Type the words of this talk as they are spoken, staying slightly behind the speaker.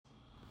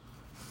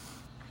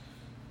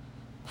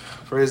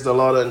Praise the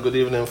Lord and good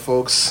evening,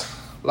 folks.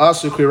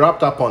 Last week we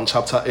wrapped up on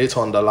chapter 8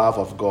 on the love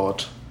of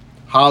God,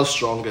 how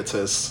strong it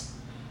is,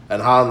 and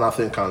how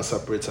nothing can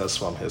separate us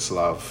from His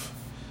love.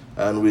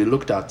 And we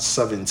looked at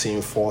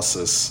 17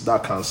 forces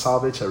that can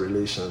salvage a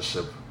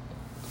relationship,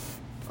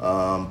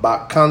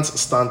 but can't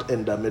stand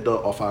in the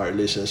middle of our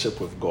relationship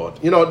with God.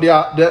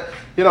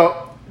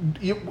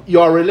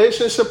 Your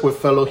relationship with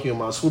fellow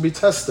humans will be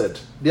tested.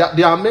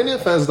 There are many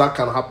things that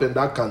can happen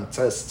that can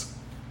test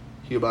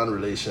human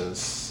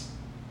relations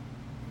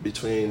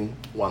between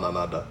one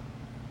another.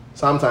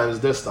 Sometimes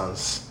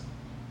distance.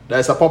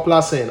 There's a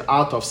popular saying,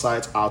 out of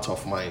sight, out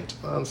of mind.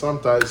 And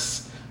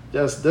sometimes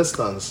just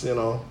distance,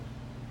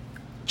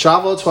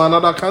 Travel to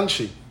another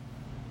country.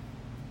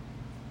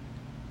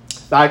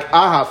 Like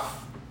I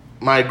have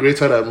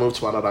migrated and moved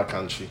to another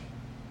country.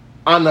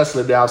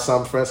 Honestly, there are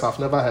some friends I've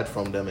never heard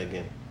from them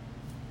again.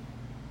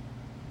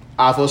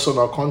 I've also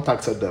not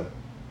contacted them.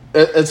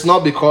 It's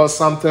not because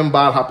something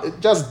bad happened.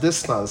 It's just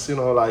distance,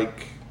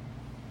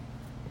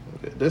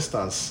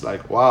 distance.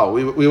 Like, wow,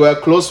 we were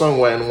close when we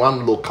were in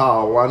one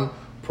locale, one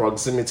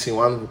proximity,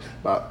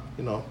 but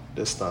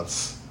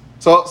distance.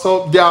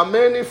 So there are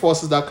many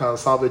forces that can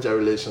salvage a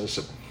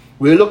relationship.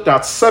 We looked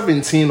at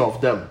 17 of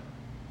them.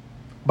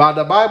 But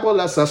the Bible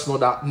lets us know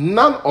that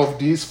none of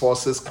these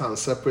forces can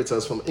separate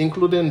us from,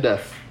 including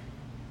death.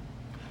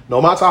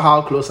 No matter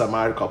how close a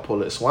married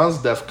couple is, once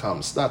death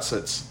comes, that's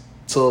it.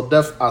 Till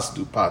death us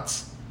do part.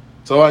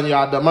 So when you're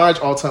at the marriage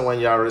altar, when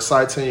you're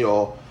reciting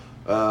your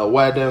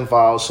wedding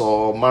vows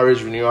or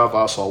marriage renewal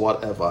vows or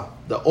whatever,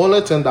 the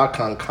only thing that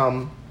can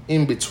come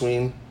in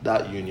between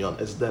that union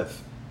is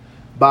death.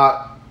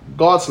 But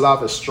God's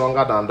love is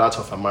stronger than that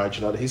of a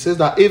marriage. He says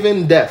that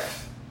even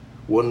death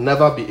will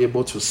never be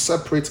able to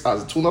separate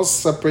us. It will not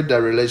separate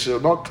the relationship.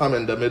 It will not come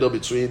in the middle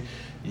between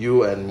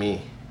you and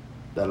me,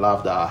 the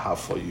love that I have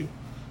for you.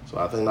 So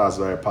I think that's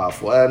very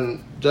powerful.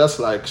 And just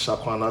like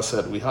Shakwana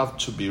said, we have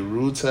to be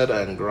rooted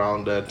and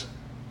grounded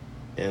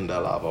in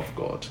the love of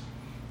God.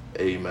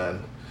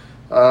 Amen.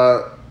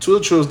 Two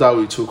truths that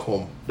we took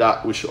home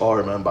that we should all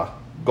remember.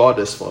 God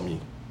is for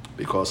me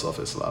because of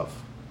His love.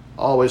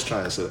 Always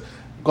try and say,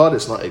 God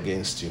is not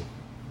against you.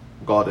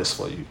 God is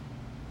for you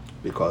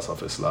because of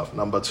His love.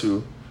 Number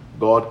two,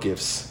 God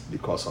gives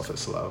because of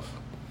His love.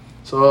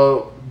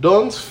 So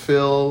don't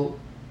feel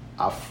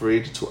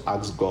afraid to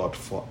ask God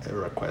for a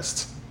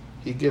request.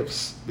 He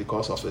gives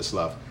because of His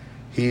love.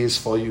 He is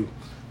for you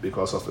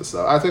because of His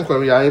love. I think when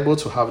we are able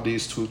to have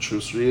these two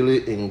truths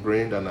really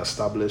ingrained and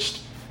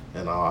established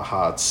in our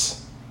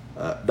hearts,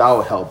 that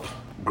will help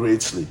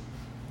greatly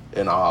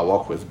in our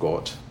walk with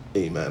God.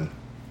 Amen.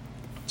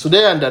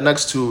 Today and the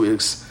next 2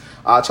 weeks,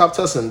 our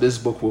chapters in this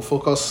book will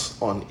focus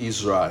on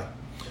Israel.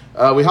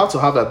 We have to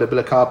have a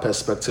biblical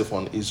perspective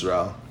on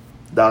Israel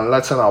than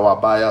letting our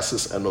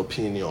biases and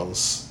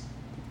opinions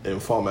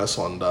inform us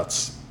on that.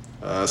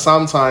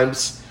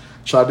 Sometimes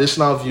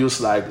traditional views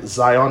like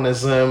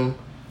Zionism,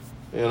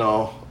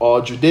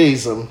 or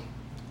Judaism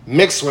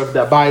mixed with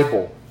the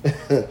Bible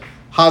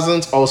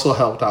hasn't also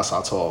helped us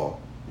at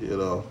all.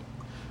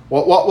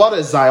 What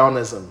is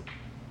Zionism?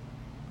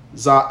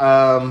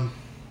 How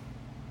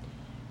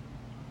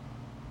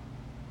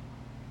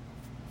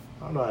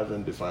do I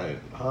even define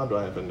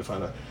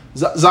that?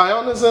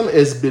 Zionism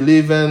is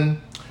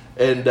believing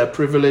in the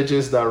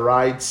privileges, the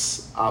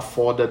rights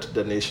afforded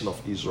the nation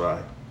of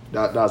Israel.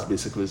 That's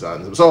basically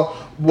Zionism. So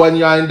when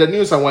you're in the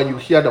news and when you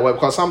hear the word,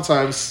 because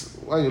sometimes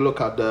when you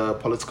look at the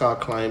political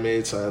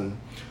climate and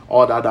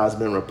all that has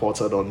been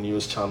reported on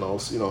news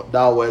channels,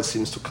 that word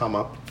seems to come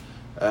up.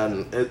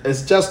 And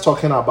it's just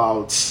talking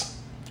about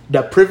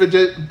the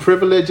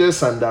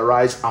privileges and the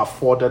rights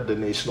afforded the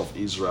nation of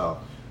Israel.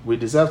 We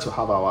deserve to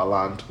have our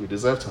land. We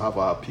deserve to have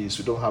our peace.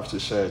 We don't have to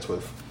share it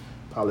with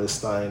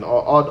Palestine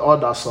or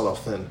that sort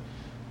of thing,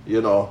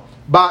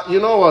 But you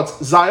know what?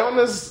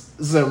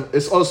 Zionism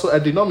is also a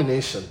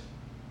denomination,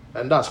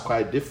 and that's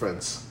quite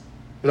different.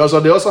 So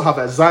they also have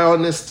a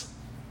Zionist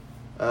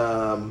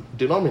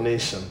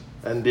denomination,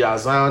 and they are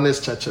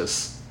Zionist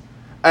churches.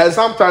 And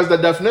sometimes the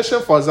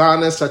definition for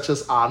Zionist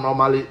churches are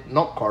normally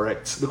not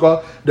correct,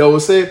 because they will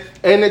say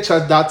any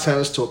church that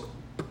tends to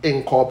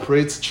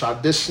incorporate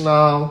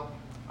traditional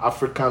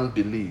African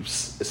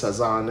beliefs is a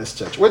Zionist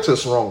church, which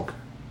is wrong.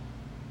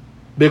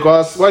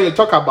 Because when you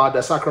talk about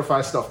the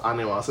sacrifice of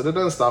animals, it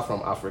didn't start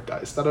from Africa,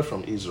 it started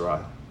from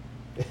Israel.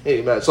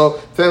 Amen. So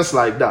things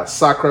like that,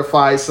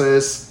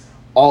 sacrifices,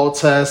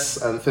 altars,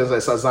 and things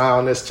like that, a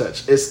Zionist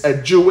church. It's a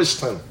Jewish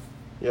thing.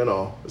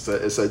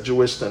 It's a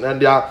Jewish thing.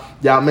 And there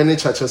are many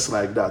churches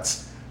like that.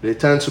 They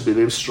tend to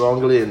believe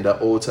strongly in the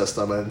Old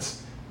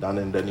Testament than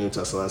in the New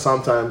Testament.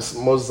 Sometimes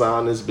most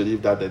Zionists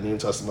believe that the New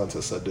Testament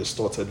is a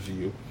distorted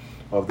view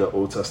of the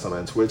Old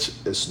Testament, which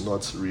is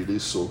not really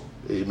so.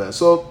 Amen.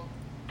 So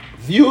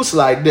views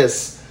like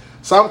this,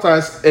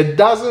 sometimes it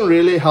doesn't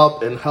really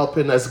help in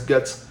helping us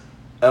get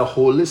a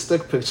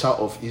holistic picture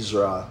of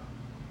Israel.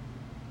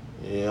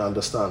 You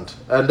understand?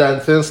 And then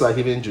things like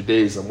even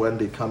Judaism, when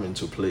they come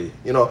into play.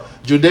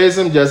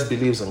 Judaism just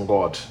believes in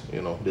God.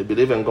 They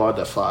believe in God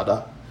the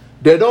Father.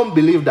 They don't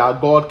believe that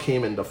God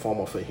came in the form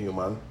of a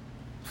human.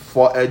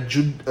 For a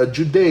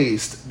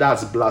Judaist,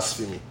 that's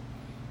blasphemy.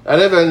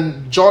 And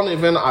even John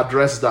even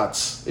addressed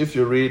that. If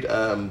you read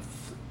 2nd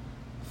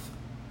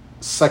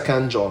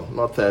John,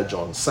 not 3rd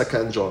John,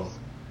 2nd John.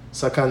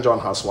 2nd John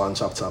has one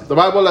chapter. The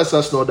Bible lets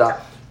us know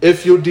that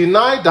if you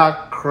deny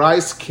that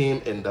Christ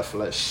came in the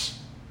flesh,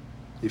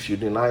 if you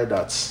deny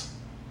that,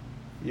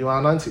 you are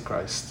an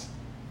antichrist.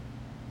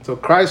 So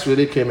Christ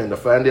really came in the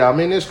flesh. And there are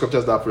many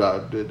scriptures that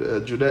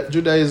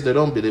Judaizers, they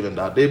don't believe in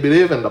that. They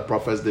believe in the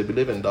prophets, they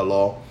believe in the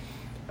law,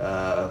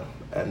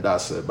 and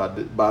that's it.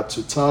 But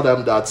to tell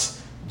them that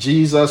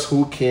Jesus,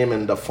 who came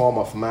in the form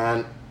of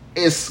man,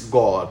 is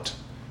God,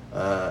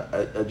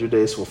 a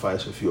Judaist will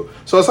fight with you.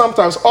 So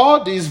sometimes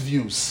all these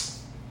views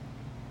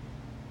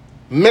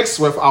mixed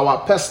with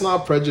our personal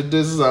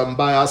prejudices and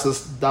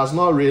biases does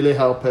not really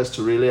help us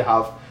to really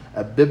have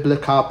a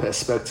biblical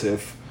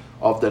perspective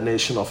of the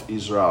nation of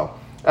Israel.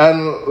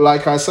 And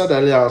like I said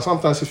earlier,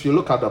 sometimes if you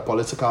look at the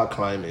political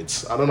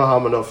climate, I don't know how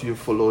many of you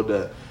follow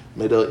the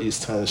Middle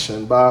East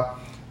tension, but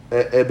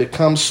it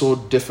becomes so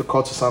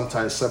difficult to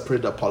sometimes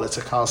separate the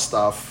political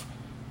stuff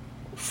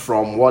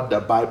from what the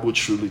Bible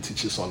truly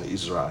teaches on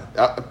Israel.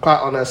 Quite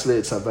honestly,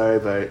 it's a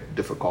very, very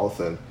difficult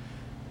thing.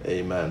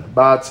 Amen.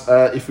 But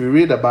if we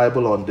read the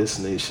Bible on this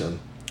nation,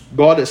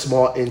 God is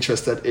more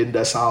interested in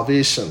the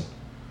salvation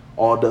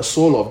or the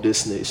soul of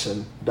this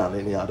nation than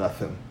any other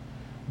thing.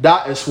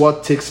 That is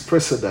what takes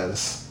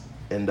precedence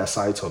in the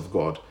sight of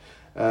God.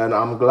 And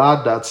I'm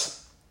glad that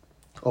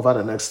over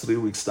the next 3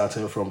 weeks,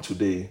 starting from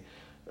today,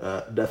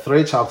 the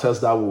 3 chapters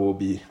that we will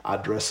be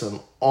addressing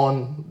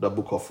on the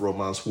book of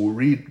Romans will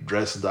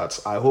redress that.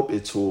 I hope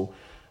it will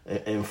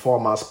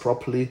inform us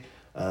properly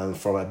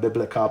from a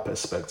biblical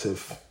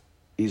perspective,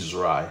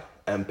 Israel,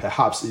 and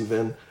perhaps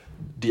even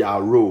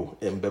their role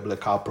in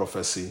biblical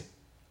prophecy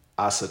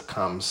as it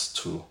comes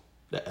to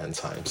the end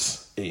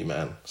times.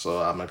 Amen. So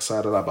I'm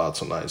excited about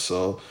tonight.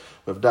 So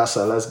with that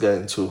said, let's get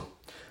into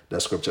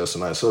the scriptures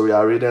tonight. So we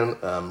are reading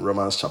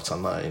Romans chapter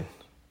 9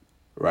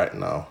 right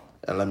now.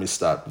 And let me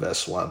start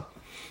verse 1.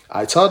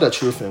 I tell the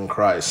truth in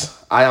Christ.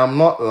 I am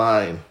not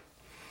lying.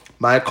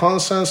 My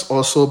conscience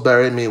also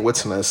bearing me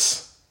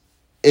witness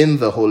in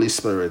the Holy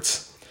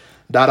Spirit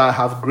that I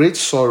have great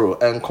sorrow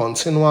and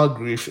continual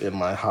grief in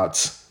my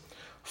heart.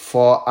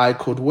 For I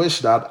could wish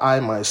that I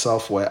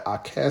myself were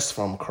accursed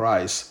from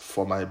Christ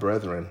for my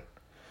brethren,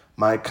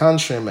 my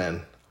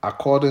countrymen,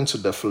 according to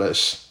the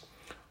flesh,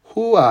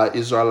 who are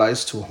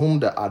Israelites, to whom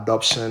the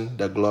adoption,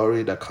 the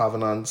glory, the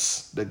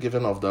covenants, the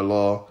giving of the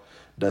law,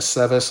 the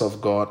service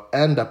of God,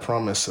 and the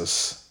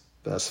promises,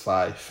 verse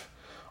 5,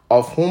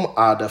 of whom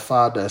are the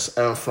fathers,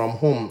 and from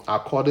whom,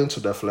 according to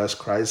the flesh,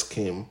 Christ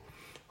came,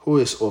 who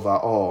is over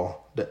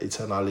all, the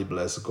eternally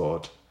blessed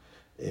God.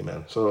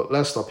 Amen. So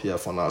let's stop here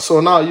for now. So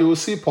now you will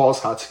see Paul's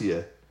heart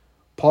here.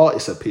 Paul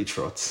is a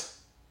patriot.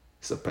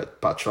 He's a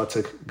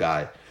patriotic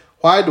guy.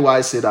 Why do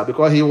I say that?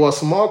 Because he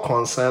was more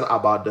concerned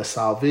about the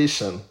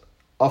salvation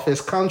of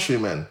his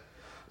countrymen.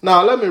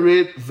 Now let me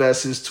read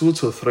verses 2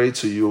 to 3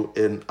 to you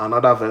in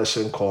another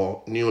version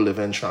called New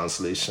Living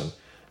Translation.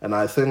 And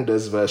I think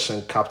this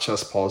version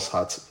captures Paul's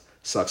heart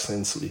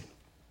succinctly.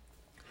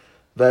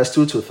 Verse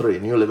 2 to 3,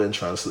 New Living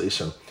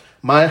Translation.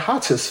 My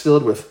heart is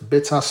filled with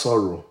bitter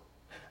sorrow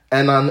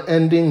and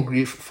unending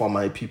grief for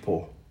my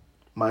people,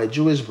 my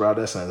Jewish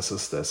brothers and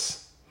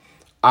sisters.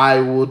 I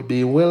would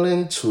be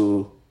willing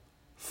to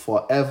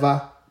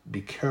forever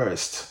be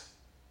cursed,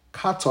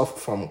 cut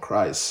off from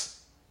Christ,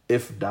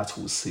 if that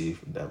will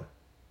save them.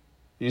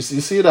 You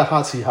see the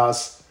heart he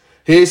has.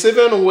 He is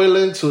even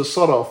willing to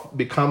sort of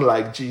become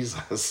like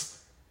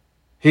Jesus.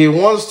 He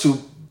wants to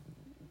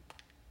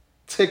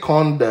take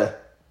on the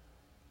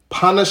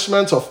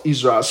punishment of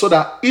Israel so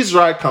that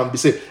Israel can be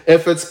saved.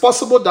 If it's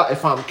possible that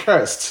if I'm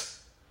cursed,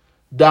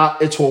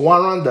 that it will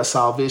warrant the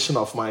salvation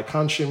of my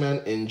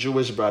countrymen and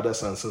Jewish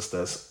brothers and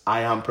sisters,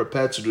 I am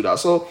prepared to do that.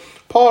 So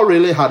Paul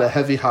really had a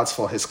heavy heart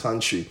for his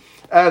country.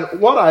 And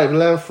what I've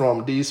learned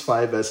from these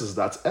 5 verses is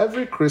that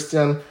every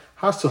Christian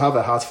has to have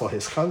a heart for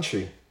his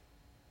country.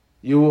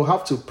 You will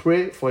have to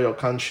pray for your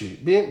country.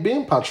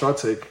 Being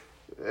patriotic,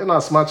 in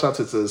as much as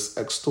it is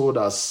extolled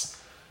as,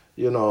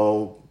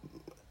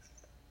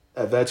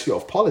 a virtue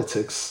of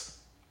politics,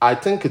 I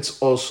think it's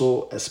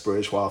also a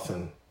spiritual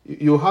thing.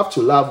 You have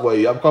to love where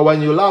you are, because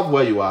when you love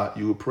where you are,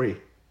 you will pray.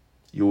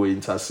 You will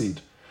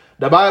intercede.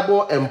 The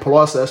Bible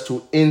implores us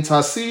to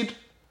intercede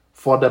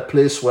for the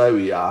place where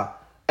we are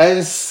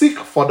and seek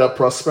for the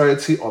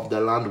prosperity of the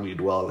land we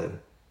dwell in.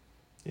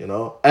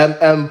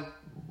 And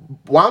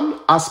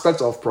one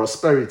aspect of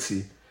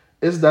prosperity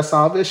is the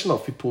salvation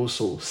of people's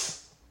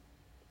souls.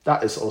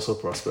 That is also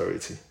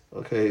prosperity.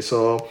 Okay,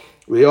 so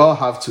we all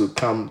have to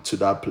come to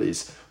that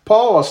place.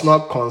 Paul was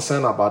not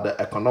concerned about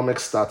the economic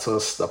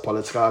status, the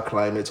political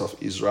climate of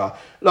Israel.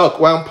 Look,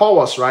 when Paul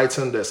was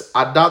writing this,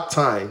 at that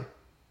time,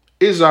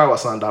 Israel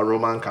was under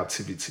Roman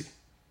captivity.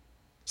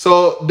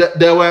 So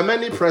there were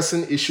many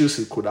pressing issues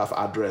he could have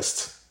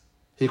addressed.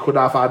 He could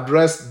have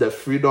addressed the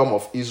freedom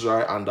of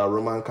Israel under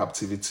Roman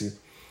captivity.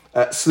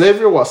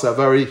 Slavery was a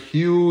very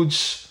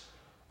huge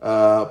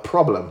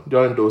problem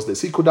during those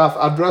days. He could have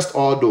addressed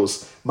all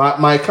those.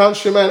 My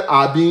countrymen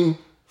are being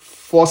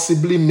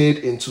forcibly made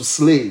into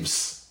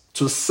slaves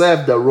to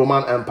serve the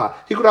Roman Empire.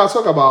 He could have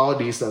talked about all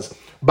these things.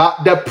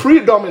 But the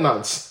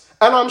predominance,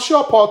 and I'm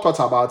sure Paul thought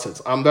about it,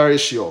 I'm very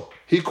sure.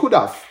 He could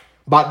have,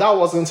 but that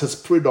wasn't his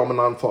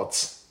predominant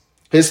thought.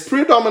 His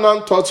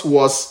predominant thought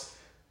was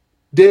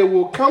they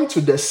will come to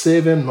the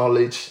saving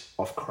knowledge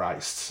of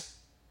Christ.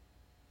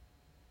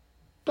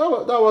 That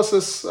was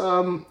his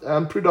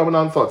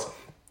predominant thought.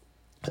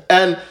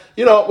 And,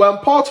 when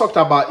Paul talked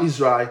about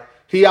Israel,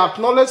 he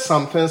acknowledged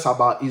some things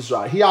about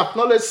Israel. He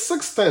acknowledged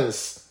 6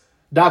 things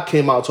that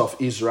came out of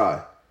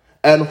Israel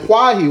and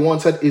why he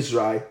wanted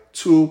Israel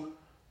to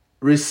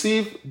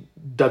receive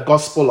the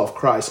gospel of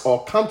Christ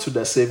or come to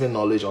the saving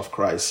knowledge of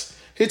Christ.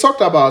 He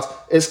talked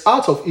about it's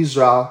out of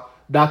Israel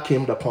that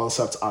came the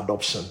concept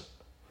adoption.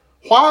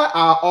 Why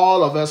are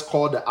all of us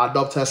called the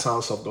adopted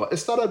sons of God? It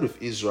started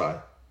with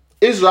Israel.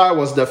 Israel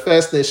was the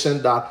first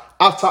nation that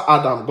after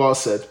Adam, God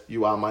said,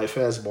 "You are my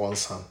firstborn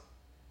son."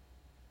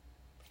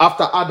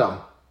 After Adam,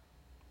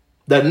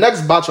 the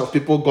next batch of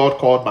people God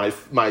called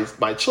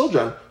my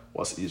children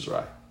was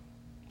Israel.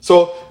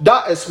 So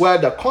that is where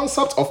the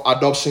concept of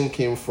adoption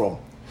came from.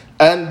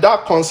 And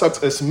that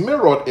concept is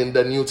mirrored in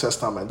the New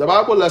Testament. The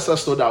Bible lets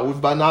us know that we've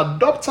been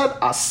adopted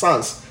as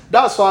sons.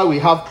 That's why we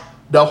have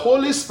the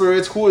Holy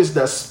Spirit, who is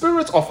the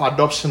spirit of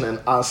adoption in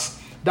us.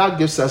 That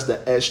gives us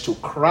the urge to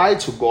cry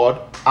to God,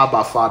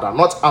 Abba Father.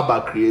 Not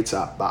Abba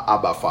Creator, but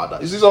Abba Father.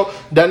 You see, so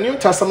the New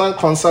Testament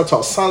concept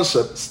of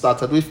sonship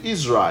started with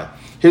Israel.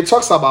 He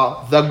talks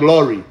about the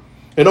glory.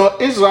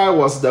 Israel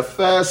was the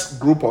first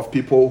group of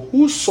people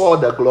who saw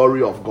the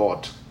glory of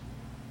God.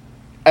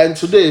 And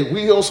today,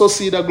 we also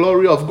see the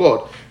glory of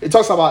God. It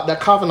talks about the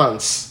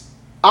covenants.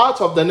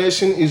 Out of the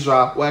nation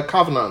Israel were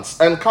covenants.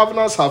 And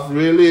covenants have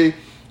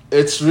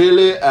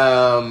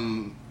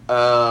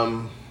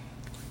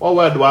what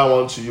word do I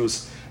want to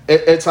use?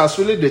 It has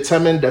really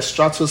determined the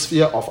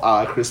stratosphere of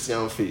our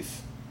Christian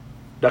faith.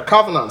 The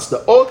covenants,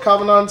 the Old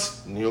Covenant,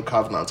 New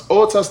Covenant.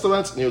 Old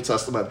Testament, New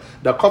Testament.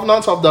 The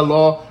covenant of the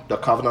law, the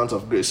covenant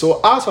of grace.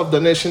 So out of the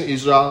nation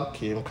Israel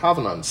came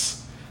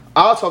covenants.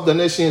 Out of the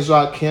nation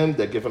Israel came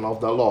the giving of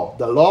the law.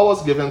 The law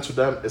was given to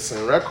them. It's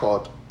on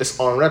record,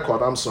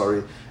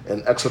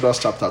 in Exodus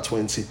chapter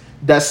 20.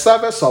 The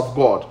service of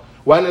God.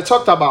 When it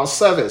talked about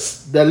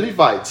service, the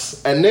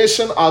Levites, a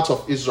nation out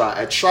of Israel,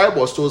 a tribe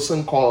was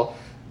chosen called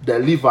the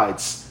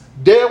Levites.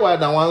 They were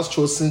the ones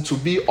chosen to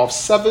be of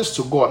service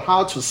to God,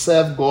 how to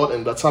serve God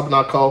in the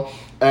tabernacle.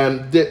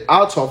 And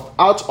out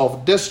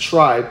of this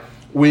tribe,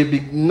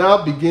 we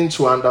now begin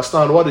to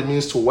understand what it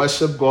means to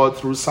worship God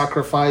through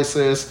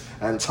sacrifices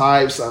and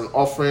tithes and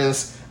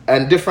offerings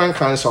and different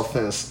kinds of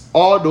things.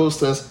 All those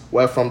things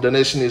were from the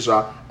nation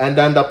Israel. And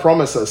then the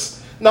promises.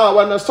 Now,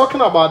 when it's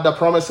talking about the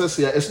promises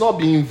here, it's not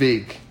being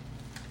vague,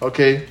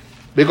 okay?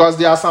 Because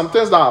there are some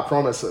things that are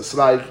promises,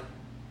 like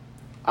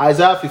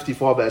Isaiah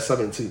 54 verse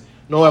 17.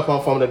 No weapon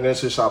formed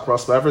against you shall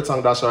prosper. Every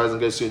tongue that shall rise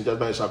against you in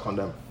judgment you shall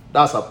condemn.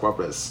 That's a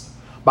promise.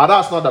 But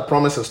that's not the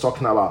promise it's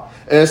talking about.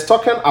 It's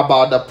talking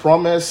about the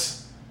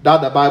promise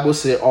that the Bible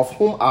says, of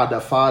whom are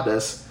the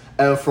fathers,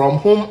 and from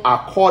whom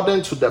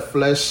according to the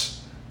flesh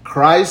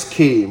Christ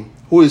came,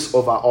 who is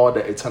over all the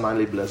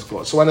eternally blessed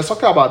God. So when it's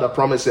talking about the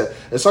promise here,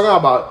 it's talking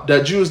about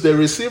the Jews. They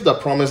received the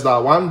promise that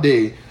one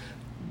day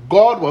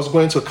God was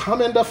going to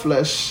come in the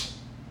flesh,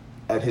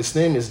 and his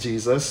name is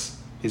Jesus.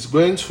 He's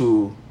going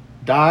to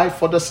die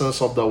for the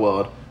sins of the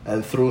world,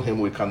 and through him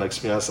we can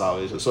experience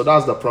salvation. So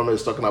that's the promise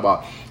it's talking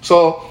about.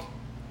 So,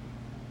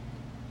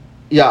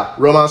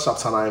 Romans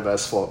chapter 9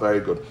 verse 4. Very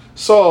good.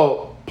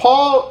 So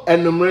Paul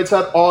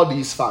enumerated all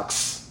these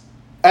facts.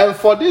 And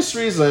for this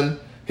reason,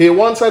 he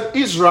wanted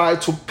Israel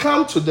to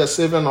come to the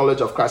saving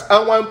knowledge of Christ.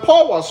 And when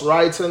Paul was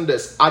writing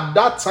this, at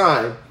that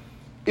time,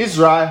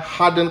 Israel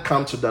hadn't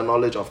come to the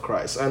knowledge of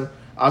Christ. And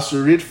as we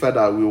read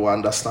further, we will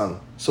understand.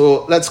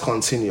 So let's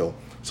continue.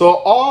 So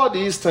all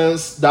these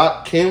things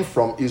that came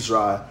from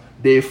Israel,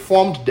 they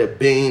formed the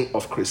bane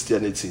of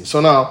Christianity.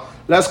 So now,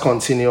 let's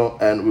continue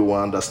and we will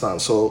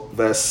understand. So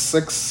verse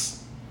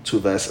 6 to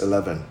verse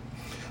 11.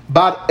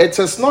 But it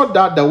is not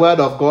that the word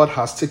of God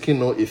has taken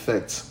no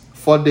effect.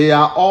 For they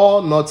are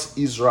all not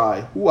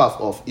Israel, who are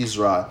of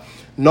Israel,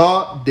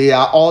 nor they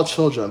are all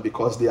children,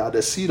 because they are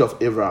the seed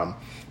of Abraham.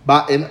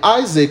 But in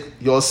Isaac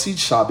your seed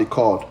shall be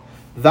called.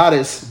 That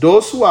is,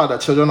 those who are the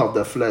children of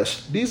the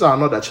flesh, these are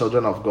not the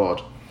children of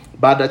God.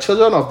 But the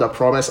children of the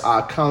promise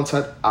are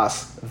counted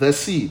as the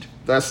seed.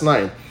 Verse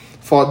 9.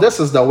 For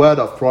this is the word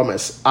of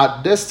promise.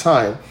 At this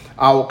time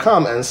I will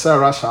come, and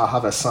Sarah shall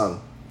have a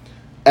son.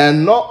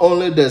 And not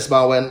only this,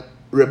 but when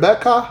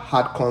Rebekah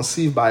had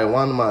conceived by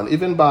one man,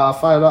 even by our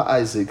father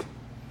Isaac,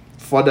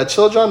 for the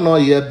children not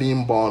yet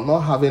being born, not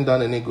having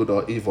done any good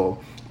or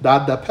evil,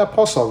 that the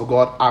purpose of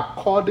God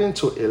according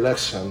to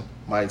election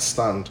might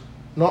stand,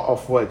 not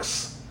of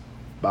works,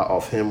 but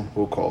of him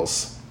who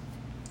calls.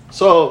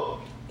 So,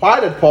 why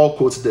did Paul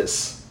quote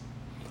this?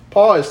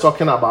 Paul is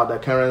talking about the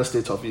current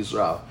state of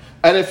Israel.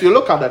 And if you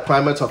look at the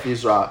climate of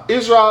Israel,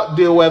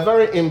 they were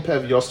very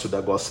impervious to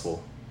the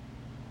gospel.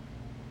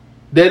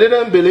 They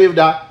didn't believe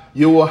that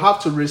you will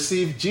have to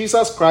receive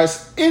Jesus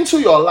Christ into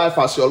your life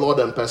as your Lord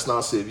and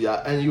personal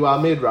Savior, and you are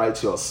made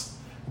righteous.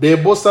 They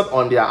boasted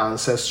on their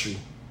ancestry.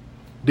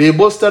 They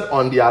boasted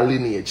on their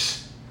lineage.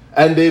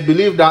 And they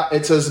believed that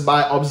it is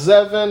by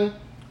observing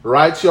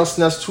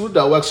righteousness through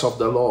the works of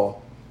the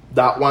law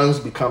that one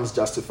becomes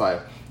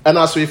justified. And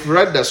as we've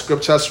read the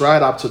scriptures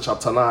right up to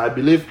chapter 9, I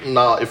believe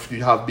now if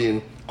you have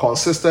been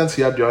consistent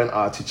here during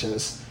our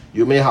teachings,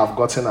 you may have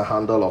gotten a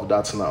handle of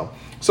that now.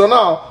 So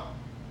now,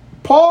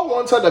 Paul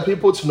wanted the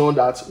people to know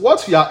that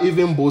what we are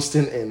even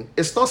boasting in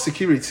is not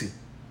security.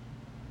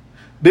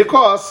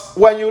 Because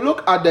when you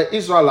look at the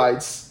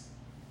Israelites,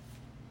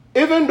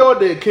 even though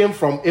they came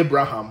from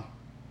Abraham,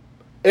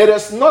 it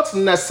is not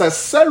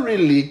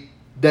necessarily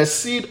the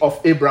seed of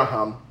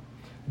Abraham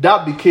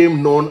that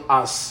became known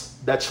as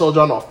the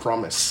children of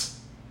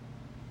promise.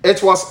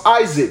 It was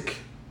Isaac.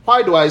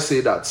 Why do I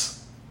say that?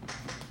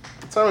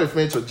 Turn with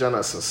me to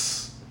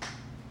Genesis.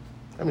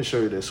 Let me show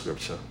you the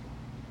scripture.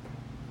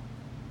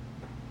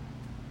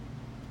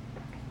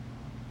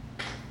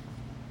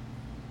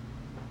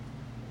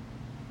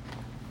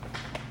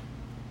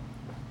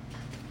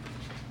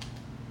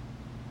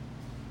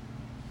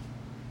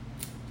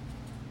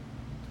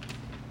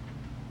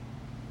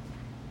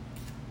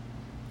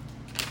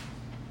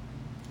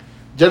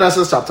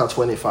 Genesis chapter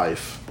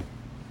 25.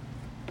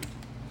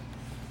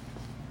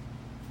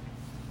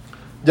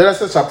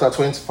 Genesis chapter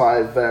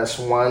 25, verse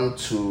 1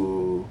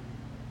 to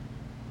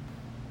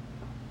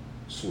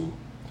 2.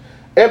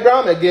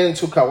 Abraham again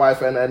took a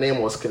wife, and her name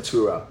was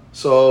Keturah.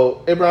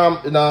 So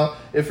Abraham, now,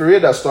 if you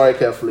read the story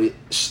carefully,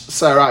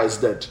 Sarah is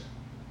dead.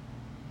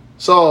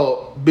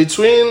 So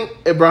between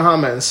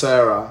Abraham and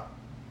Sarah,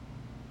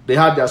 they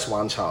had just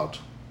one child.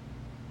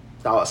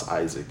 That was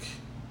Isaac.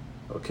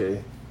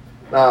 Okay.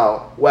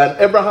 Now, when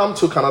Abraham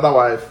took another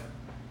wife,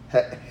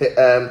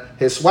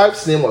 his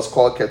wife's name was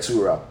called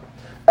Keturah.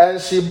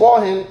 And she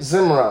bore him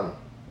Zimran,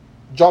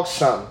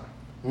 Jokshan,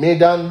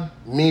 Medan,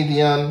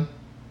 Midian,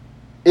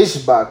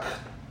 Ishbak,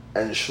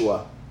 and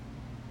Shua.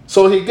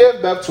 So he gave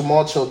birth to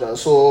more children.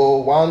 So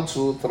 1,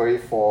 2, 3,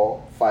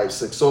 4, 5,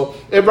 6. So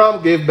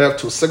Abraham gave birth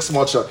to 6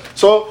 more children.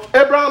 So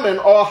Abraham in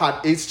all had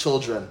 8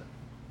 children.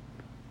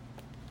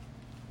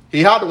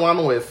 He had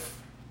one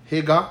with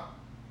Hagar,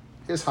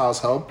 his house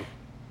help,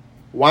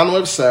 1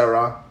 with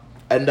Sarah,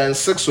 and then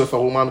 6 with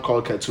a woman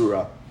called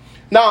Keturah.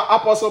 Now,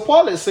 Apostle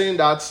Paul is saying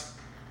that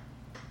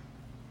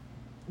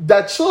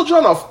the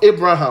children of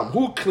Abraham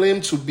who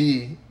claim to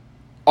be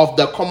of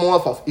the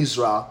Commonwealth of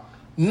Israel,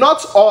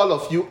 not all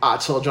of you are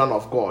children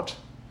of God.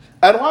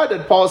 And why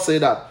did Paul say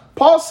that?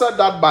 Paul said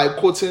that by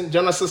quoting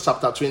Genesis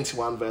chapter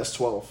 21, verse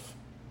 12.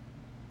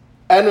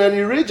 And when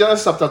you read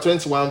Genesis chapter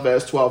 21,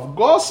 verse 12,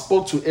 God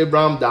spoke to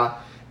Abraham that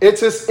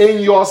it is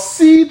in your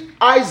seed,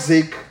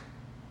 Isaac,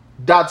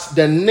 that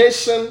the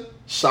nation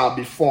shall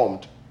be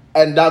formed,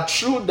 and that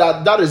through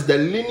that is the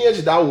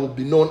lineage that will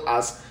be known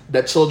as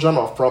the children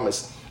of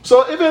promise.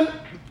 So even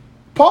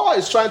Paul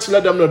is trying to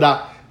let them know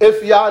that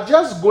if you are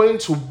just going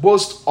to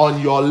boast on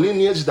your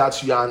lineage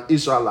that you are an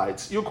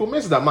Israelite, you could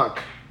miss the mark.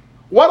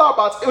 What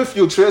about if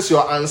you trace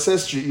your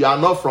ancestry, you are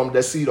not from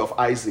the seed of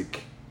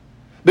Isaac?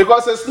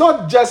 Because it's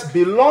not just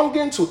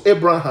belonging to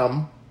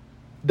Abraham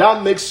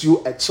that makes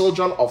you a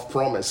children of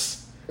promise.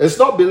 It's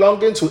not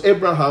belonging to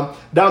Abraham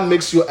that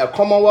makes you a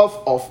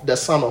commonwealth of the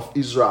son of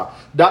Israel.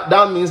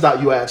 That means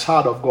that you are a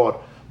child of God.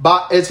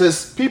 But it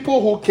is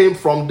people who came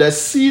from the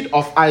seed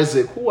of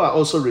Isaac who are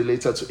also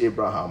related to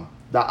Abraham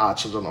that are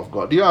children of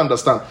God. Do you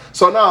understand?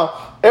 So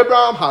now,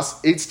 Abraham has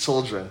 8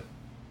 children.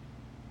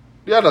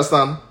 Do you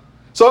understand?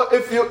 So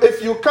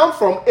if you come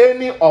from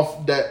any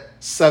of the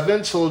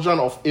 7 children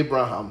of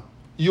Abraham,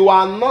 you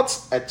are not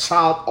a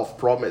child of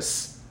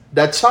promise.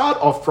 The child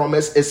of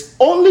promise is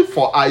only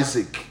for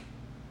Isaac.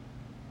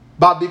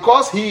 But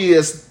because he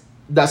is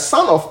the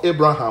son of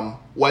Abraham,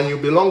 when you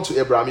belong to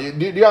Abraham,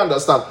 do you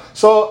understand?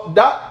 So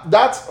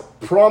that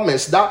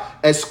promise,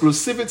 that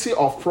exclusivity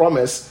of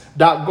promise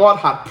that God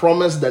had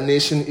promised the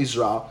nation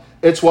Israel,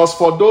 it was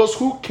for those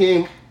who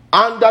came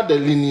under the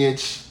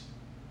lineage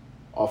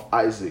of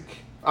Isaac.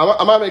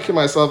 Am I making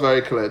myself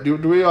very clear? Do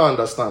you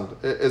understand?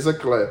 Is it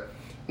clear?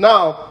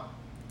 Now,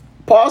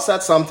 Paul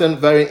said something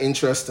very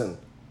interesting.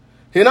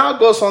 He now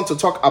goes on to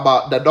talk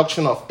about the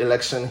doctrine of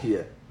election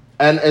here.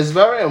 And it's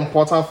very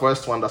important for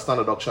us to understand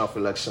the doctrine of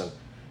election.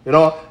 You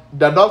know,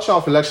 the doctrine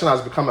of election has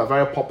become a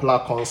very popular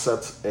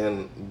concept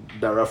in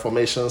the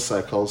Reformation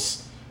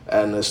circles,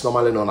 and it's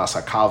normally known as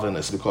a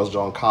Calvinist because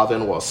John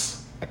Calvin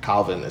was a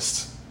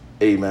Calvinist.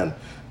 Amen.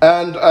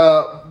 And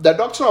the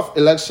doctrine of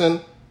election,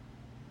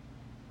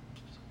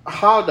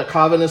 how the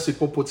Calvinist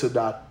people put it,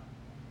 that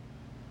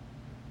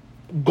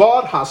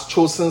God has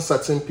chosen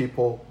certain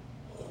people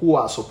who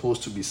are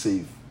supposed to be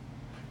saved.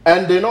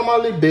 And they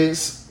normally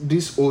base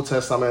these Old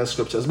Testament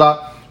scriptures.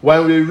 But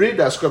when we read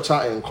the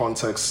scripture in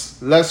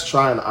context, let's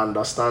try and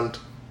understand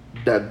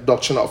the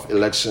doctrine of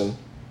election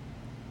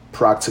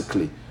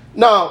practically.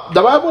 Now,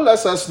 the Bible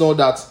lets us know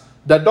that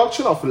the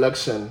doctrine of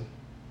election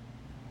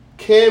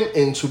came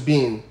into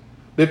being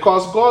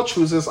because God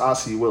chooses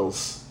as he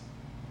wills.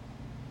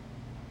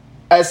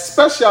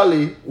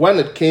 especially when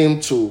it came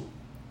to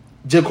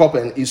Jacob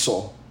and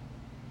Esau.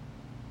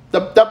 The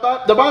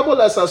Bible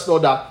lets us know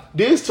that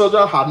these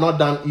children had not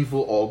done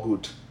evil or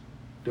good.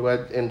 They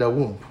were in the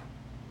womb.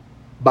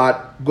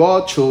 But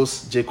God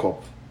chose Jacob.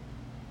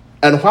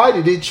 And why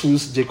did he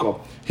choose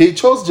Jacob? He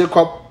chose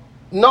Jacob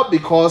not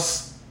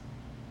because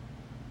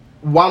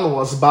one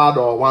was bad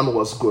or one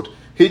was good.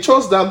 He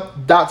chose them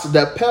that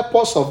the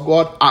purpose of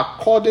God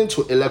according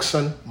to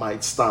election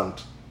might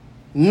stand.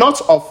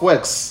 Not of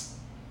works,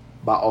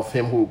 but of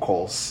him who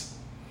calls.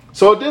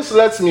 So this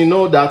lets me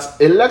know that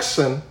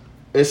election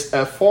is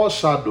a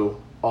foreshadow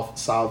of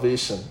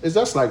salvation. It's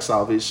just like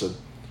salvation.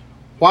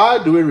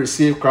 Why do we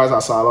receive Christ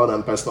as our Lord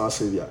and personal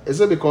Savior? Is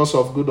it because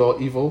of good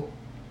or evil?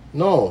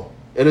 No.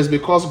 It is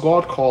because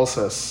God calls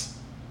us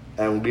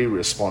and we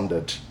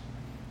responded.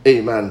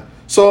 Amen.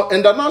 So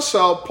in the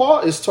nutshell, Paul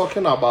is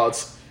talking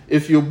about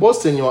if you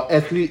boast in your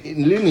earthly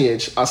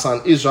lineage as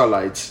an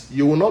Israelite,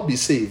 you will not be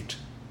saved.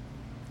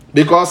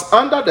 Because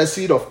under the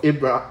seed of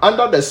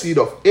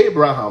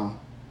Abraham,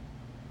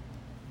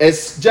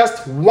 it's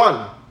just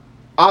one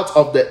out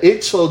of the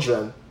 8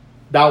 children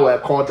that were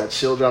called the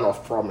children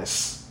of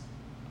promise.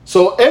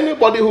 So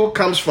anybody who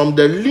comes from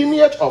the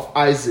lineage of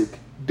Isaac,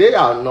 they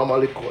are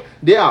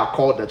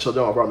called the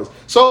children of promise.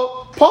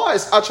 So Paul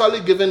is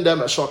actually giving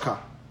them a shocker.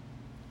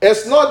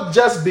 It's not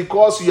just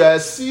because you are a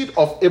seed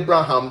of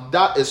Abraham,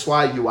 that is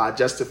why you are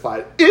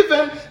justified.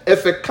 Even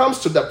if it comes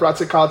to the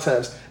practical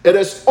terms, it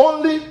is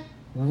only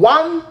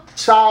one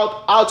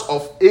child out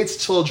of 8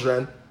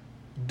 children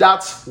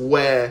that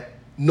were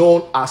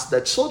known as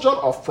the children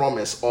of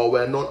promise or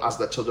were known as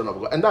the children of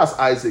God. And that's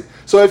Isaac.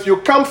 So if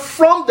you come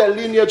from the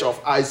lineage of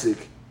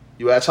Isaac,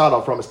 you are a child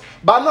of promise.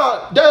 But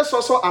now, there's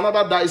also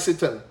another dicey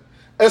thing.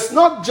 It's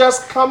not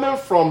just coming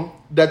from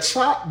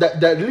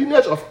the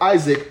lineage of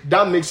Isaac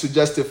that makes you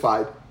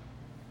justified.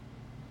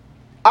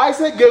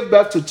 Isaac gave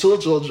birth to 2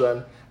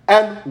 children,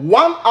 and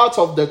one out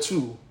of the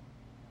 2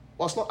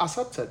 was not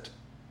accepted.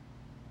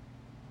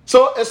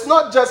 So it's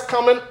not just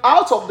coming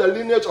out of the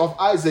lineage of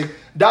Isaac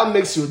that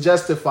makes you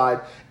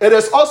justified. It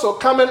is also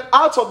coming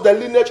out of the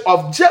lineage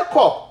of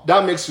Jacob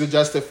that makes you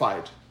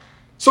justified.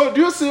 So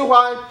do you see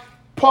why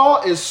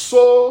Paul is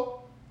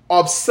so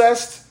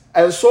obsessed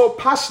and so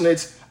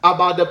passionate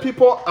about the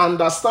people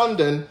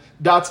understanding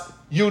that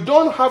you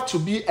don't have to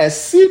be a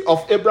seed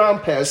of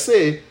Abraham per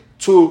se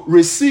to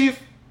receive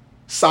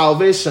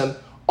salvation?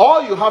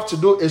 All you have to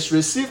do is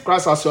receive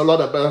Christ as your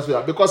Lord and personal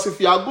Savior. Because if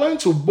you are going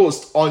to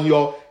boast on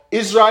your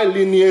Israel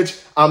lineage,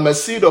 I'm a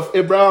seed of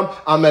Abraham,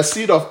 I'm a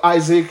seed of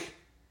Isaac,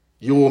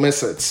 you will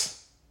miss it.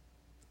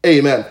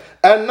 Amen.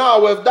 And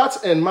now with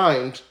that in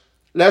mind,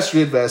 let's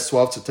read verse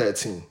 12 to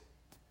 13.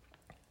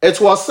 It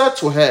was said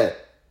to her,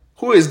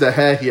 who is the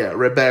her here?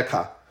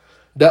 Rebekah.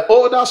 The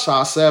older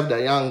shall serve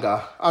the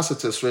younger, as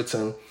it is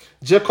written,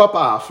 Jacob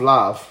I have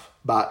loved,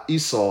 but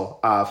Esau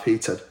I have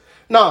hated.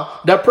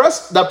 Now, the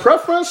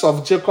preference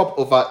of Jacob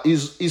over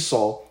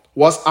Esau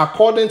was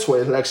according to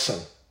election.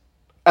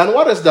 And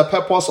what is the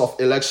purpose of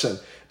election?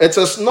 It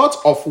is not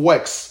of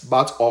works,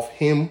 but of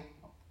him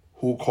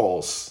who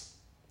calls.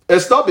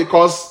 It's not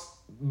because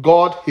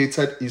God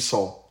hated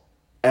Esau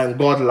and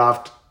God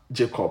loved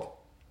Jacob.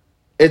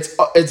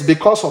 It's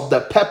because of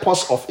the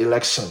purpose of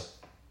election.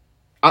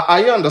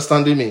 Are you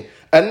understanding me?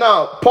 And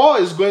now, Paul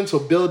is going to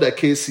build a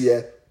case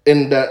here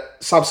in the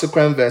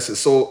subsequent verses.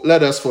 So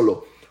let us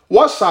follow.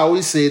 What shall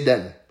we say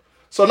then?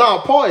 So now,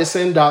 Paul is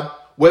saying that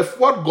with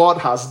what God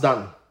has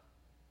done,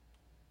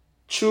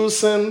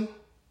 choosing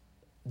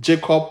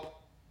Jacob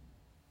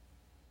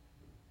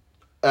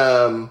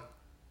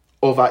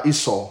over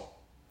Esau,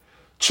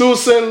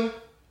 choosing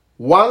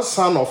one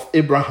son of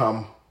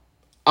Abraham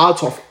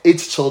out of 8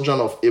 children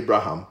of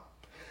Abraham,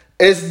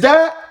 is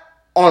there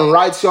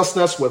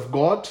unrighteousness with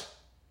God?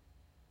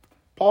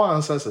 Paul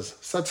answers is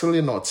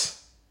certainly not.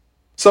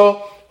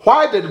 So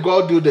why did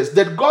God do this?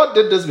 Did God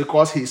do this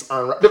because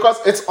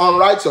because it's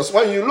unrighteous?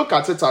 When you look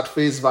at it at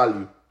face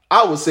value,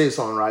 I would say it's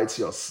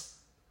unrighteous.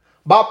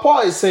 But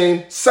Paul is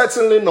saying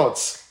certainly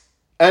not.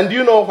 And do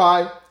you know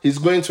why? He's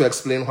going to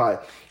explain why.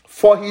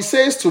 For he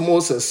says to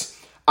Moses,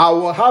 I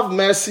will have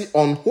mercy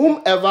on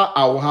whomever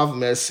I will have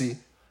mercy,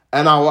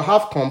 and I will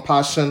have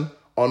compassion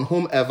on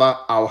whomever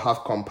I will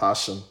have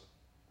compassion.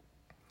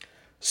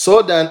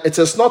 So then it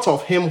is not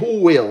of him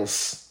who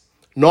wills,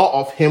 nor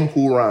of him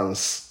who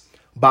runs,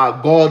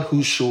 but God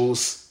who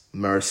shows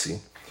mercy.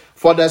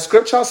 For the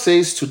scripture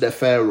says to the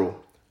Pharaoh,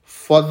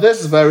 for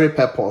this very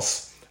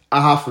purpose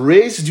I have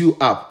raised you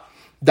up,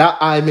 that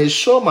I may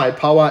show my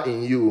power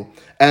in you,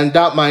 and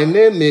that my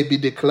name may be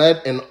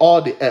declared in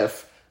all the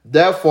earth.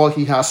 Therefore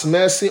he has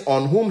mercy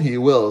on whom he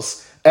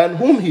wills, and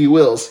whom he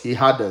wills he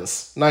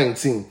hardens.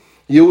 19.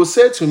 You will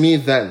say to me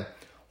then,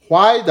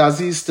 why does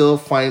he still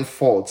find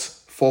fault?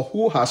 For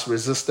who has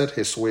resisted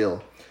his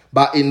will?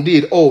 But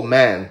indeed, O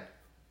man,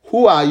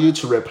 who are you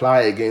to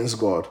reply against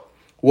God?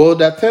 Will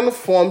the thing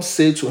formed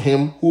say to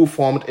him who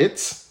formed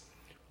it,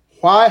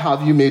 why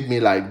have you made me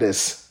like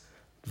this?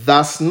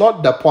 Does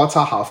not the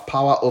potter have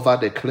power over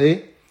the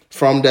clay,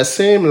 from the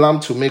same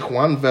lump to make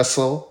one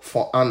vessel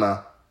for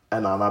honor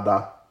and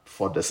another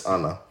for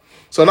dishonor.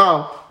 So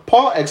now,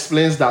 Paul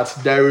explains that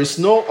there is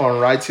no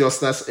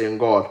unrighteousness in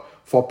God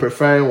for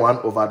preferring one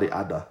over the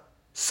other.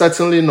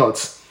 Certainly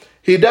not.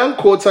 He then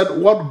quoted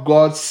what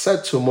God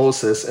said to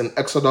Moses in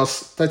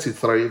Exodus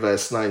 33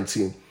 verse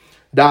 19,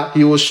 that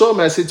he will show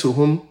mercy to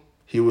whom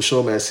he will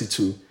show mercy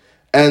to,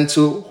 and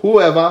to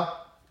whoever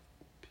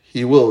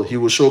he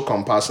will show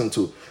compassion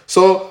to.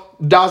 So,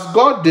 does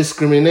God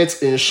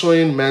discriminate in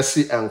showing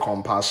mercy and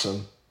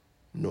compassion?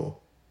 No.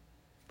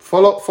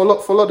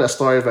 Follow the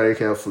story very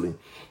carefully.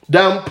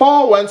 Then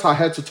Paul went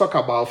ahead to talk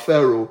about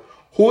Pharaoh,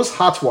 whose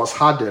heart was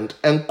hardened,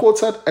 and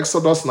quoted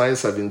Exodus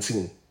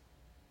 9:17.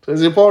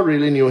 So Paul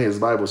really knew his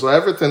Bible. So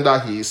everything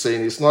that he is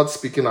saying is not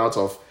speaking out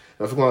of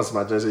everyone's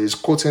imagination. He's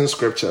quoting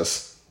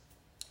scriptures.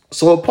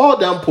 So Paul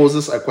then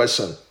poses a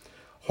question.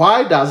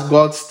 Why does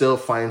God still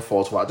find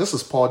fault? Well, this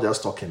is Paul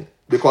just talking,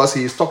 because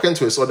he is talking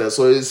to his audience.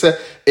 So he said,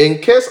 in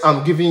case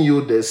I'm giving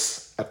you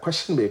this, a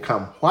question may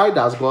come. Why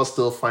does God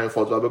still find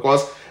fault? Well,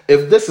 because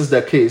if this is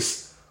the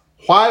case,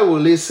 why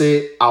will he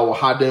say, I will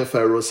harden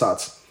Pharaoh's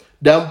heart?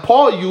 Then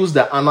Paul used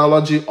the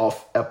analogy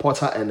of a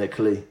potter and a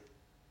clay.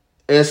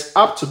 It's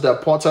up to the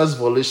potter's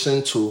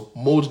volition to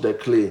mold the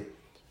clay,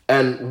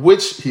 and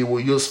which he will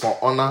use for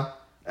honor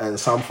and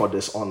some for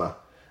dishonor.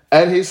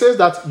 And he says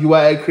that you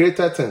are a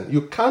created thing.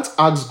 You can't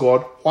ask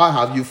God, why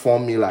have you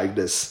formed me like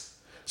this?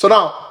 So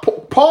now,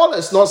 Paul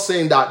is not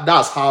saying that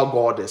that's how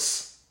God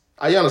is.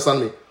 Are you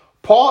understand me?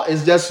 Paul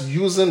is just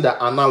using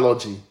the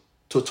analogy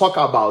to talk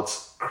about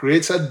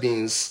created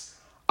beings.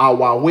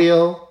 Our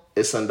will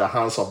is in the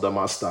hands of the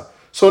master.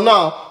 So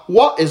now,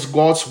 what is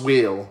God's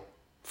will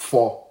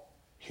for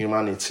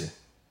humanity?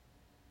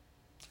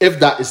 If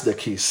that is the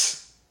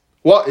case,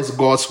 what is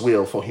God's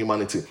will for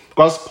humanity?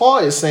 Because Paul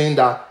is saying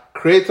that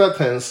created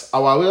things,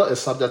 our will is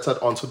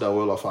subjected unto the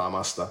will of our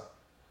master.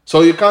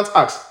 So you can't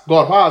ask,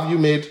 God, why have you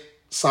made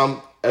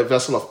some a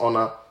vessel of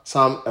honor,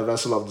 some a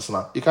vessel of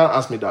dishonor? You can't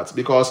ask me that,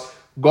 because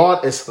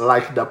God is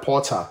like the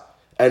potter,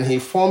 and he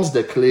forms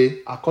the clay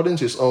according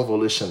to his own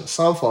volition,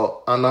 some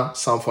for honor,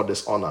 some for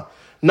dishonor.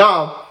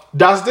 Now,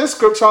 does this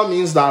scripture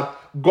mean that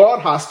God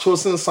has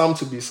chosen some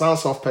to be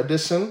sons of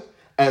perdition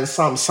and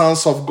some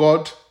sons of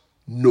God?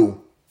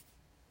 No.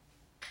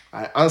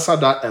 I answer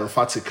that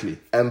emphatically.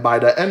 And by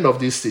the end of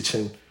this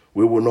teaching,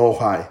 we will know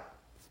why.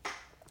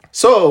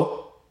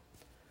 So,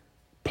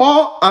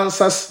 Paul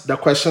answers the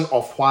question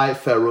of why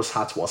Pharaoh's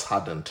heart was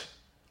hardened.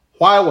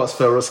 Why was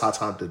Pharaoh's heart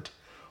hardened?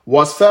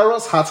 Was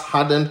Pharaoh's heart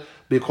hardened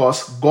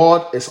because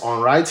God is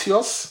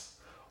unrighteous?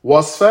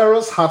 Was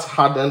Pharaoh's heart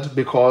hardened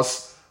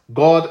because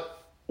God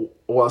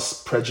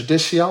was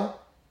prejudicial?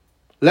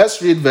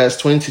 Let's read verse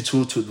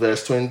 22 to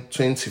verse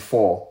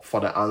 24 for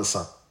the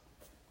answer.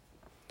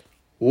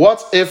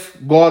 What if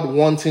God,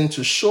 wanting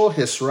to show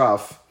his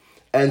wrath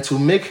and to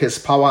make his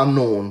power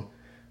known,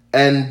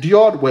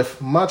 endured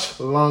with much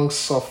long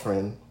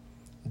suffering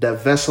the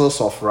vessels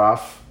of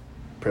wrath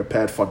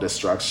prepared for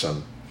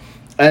destruction,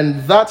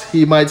 and that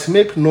he might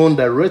make known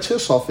the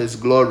riches of his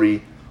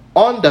glory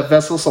on the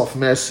vessels of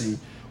mercy,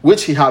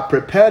 which he had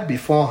prepared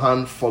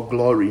beforehand for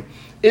glory,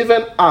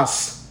 even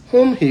us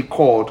whom he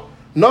called,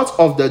 not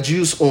of the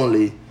Jews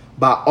only,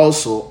 but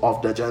also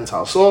of the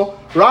Gentiles. So,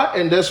 right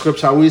in this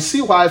scripture, we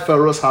see why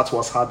Pharaoh's heart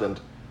was hardened.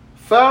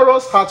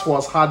 Pharaoh's heart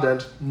was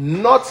hardened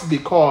not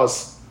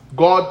because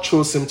God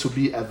chose him to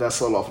be a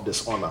vessel of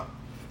dishonor.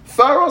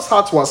 Pharaoh's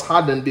heart was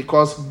hardened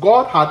because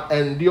God had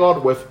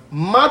endured with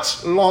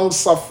much long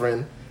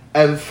suffering,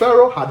 and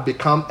Pharaoh had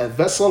become a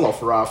vessel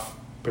of wrath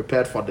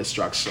prepared for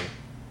destruction.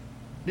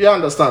 Do you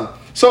understand?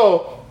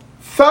 So,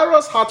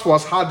 Pharaoh's heart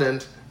was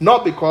hardened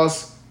not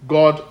because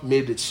God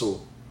made it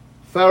so.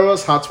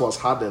 Pharaoh's heart was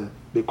hardened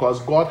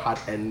because God had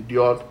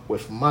endured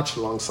with much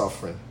long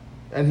suffering,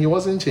 and he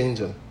wasn't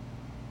changing.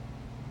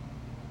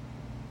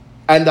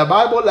 And the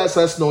Bible lets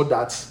us know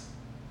that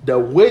the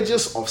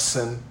wages of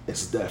sin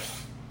is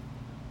death.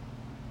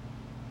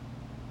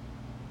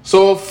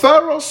 So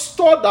Pharaoh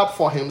stored up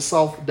for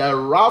himself the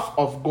wrath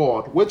of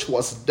God, which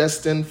was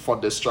destined for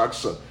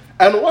destruction.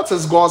 And what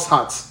is God's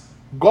heart?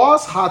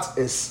 God's heart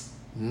is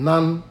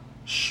none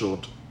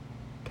should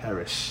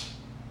perish.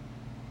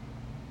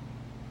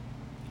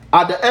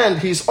 At the end,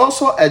 he's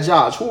also a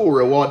judge who will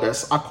reward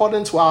us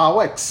according to our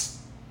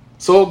works.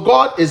 So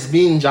God is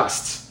being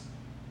just.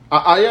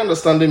 Are you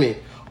understanding me?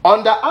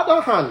 On the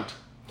other hand,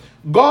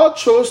 God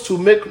chose to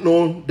make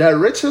known the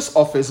riches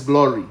of his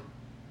glory.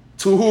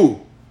 To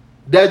who?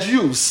 The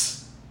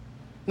Jews.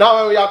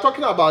 Now, when we are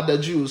talking about the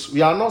Jews,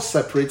 we are not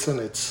separating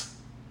it.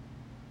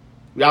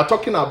 We are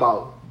talking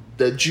about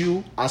the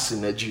Jew as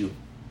in a Jew.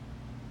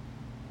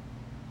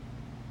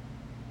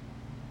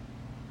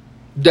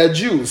 The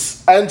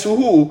Jews, and to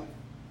who?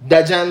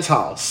 The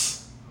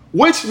Gentiles,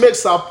 which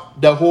makes up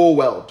the whole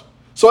world.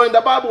 So in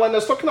the Bible, when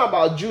it's talking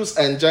about Jews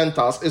and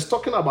Gentiles, it's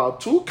talking about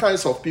two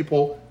kinds of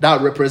people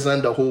that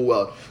represent the whole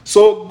world.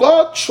 So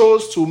God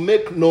chose to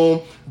make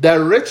known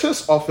the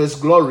riches of his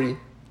glory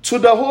to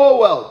the whole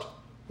world.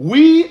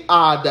 We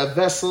are the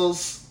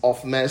vessels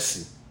of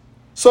mercy.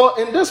 So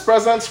in this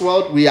present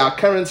world we are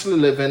currently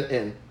living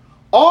in,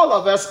 All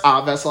of us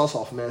are vessels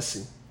of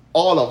mercy.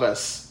 All of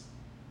us.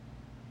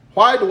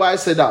 Why do I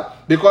say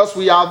that? Because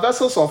we are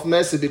vessels of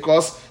mercy,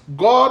 because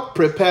God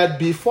prepared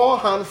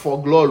beforehand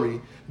for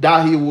glory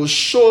that he will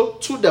show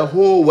to the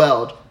whole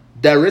world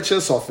the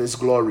riches of his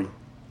glory.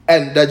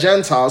 And the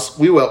Gentiles,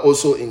 we were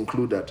also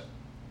included.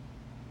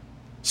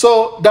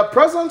 So the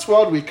present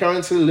world we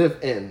currently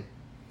live in,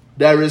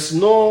 there is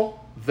no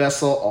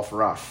vessel of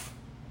wrath.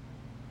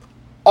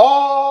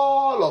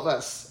 All of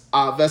us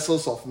are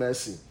vessels of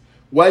mercy.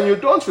 When you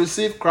don't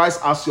receive Christ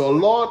as your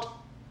Lord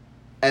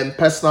and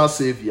personal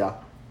Savior,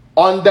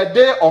 on the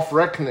day of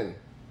reckoning,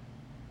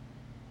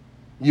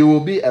 you will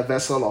be a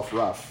vessel of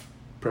wrath,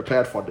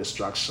 prepared for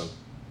destruction.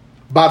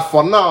 But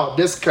for now,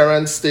 this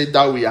current state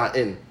that we are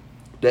in,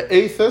 the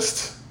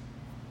atheist,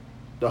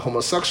 the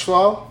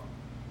homosexual,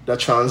 the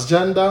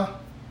transgender,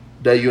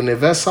 the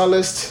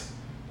universalist,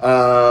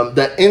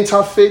 the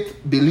interfaith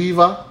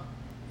believer,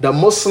 the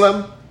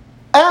Muslim,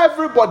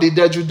 everybody,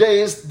 the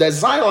Judaist, the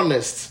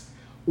Zionist,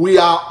 we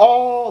are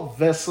all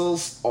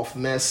vessels of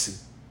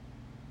mercy,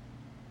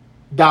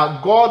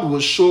 that God will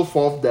show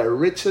forth the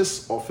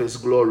riches of his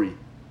glory.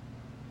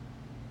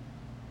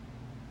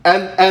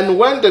 And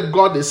when did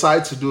God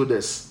decide to do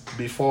this?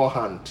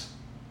 Beforehand.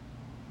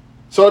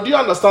 So do you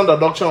understand the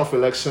doctrine of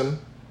election?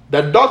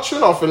 The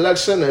doctrine of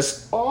election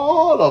is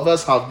all of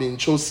us have been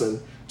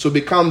chosen to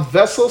become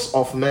vessels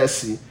of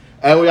mercy.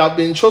 And we have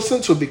been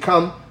chosen to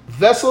become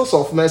vessels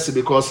of mercy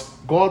because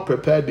God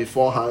prepared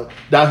beforehand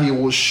that he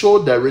will show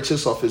the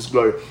riches of his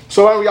glory.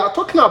 So when we are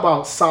talking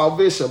about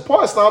salvation,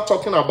 Paul is now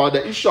talking about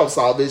the issue of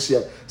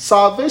salvation.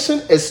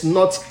 Salvation is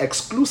not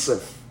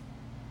exclusive.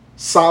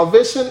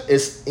 Salvation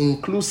is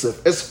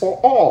inclusive. It's for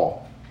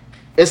all.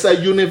 It's a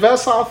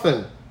universal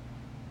thing.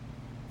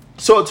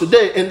 So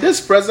today, in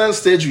this present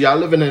stage we are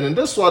living in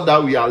this world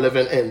that we are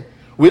living in,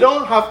 we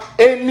don't have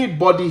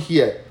anybody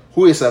here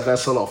who is a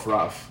vessel of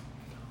wrath.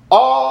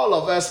 All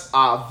of us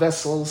are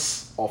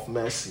vessels of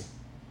mercy.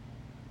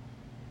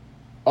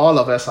 All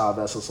of us are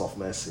vessels of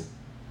mercy.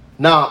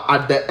 Now,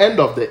 at the end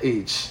of the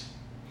age,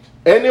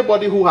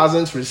 anybody who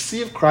hasn't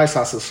received Christ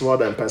as his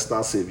Lord and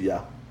personal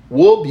Savior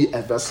will be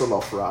a vessel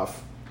of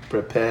wrath,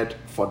 prepared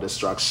for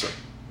destruction.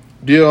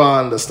 Do you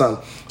understand?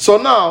 So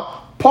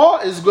now, Paul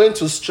is going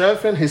to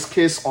strengthen his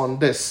case on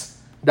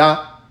this,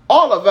 that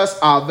all of us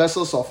are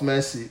vessels of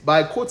mercy,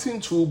 by quoting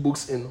two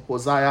books in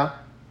Hosea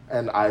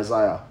and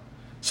Isaiah.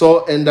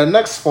 So in the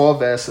next 4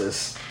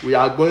 verses, we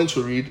are going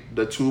to read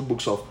the 2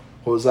 books of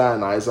Hosea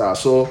and Isaiah.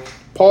 So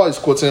Paul is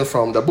quoting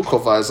from the book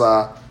of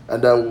Isaiah,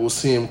 and then we'll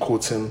see him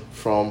quoting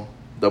from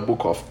the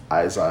book of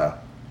Isaiah.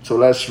 So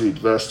let's read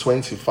verse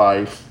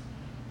 25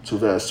 to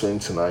verse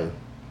 29.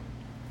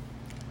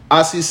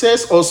 As he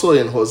says also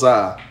in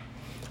Hosea,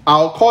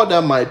 I'll call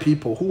them my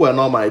people who were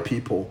not my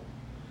people,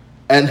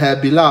 and her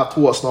beloved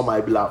who was not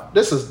my beloved.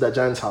 This is the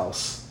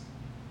Gentiles.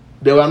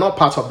 They were not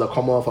part of the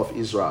Commonwealth of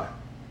Israel.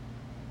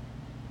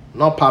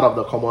 Not part of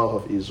the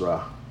Commonwealth of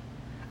Israel.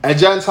 A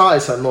Gentile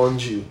is a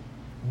non-Jew.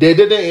 They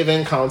didn't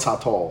even count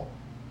at all.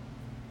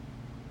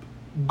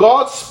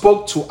 God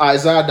spoke to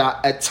Isaiah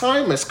that a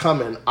time is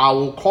coming, I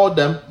will call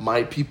them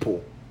my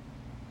people,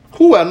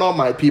 who were not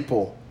my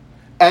people,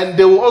 and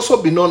they will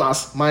also be known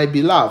as my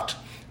beloved.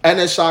 And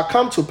it shall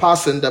come to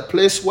pass in the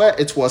place where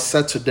it was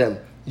said to them,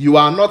 you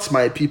are not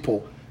my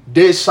people,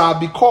 they shall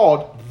be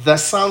called the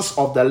sons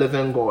of the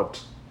living God.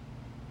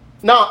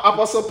 Now,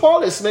 Apostle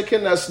Paul is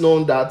making us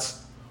know that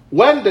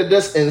when did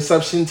this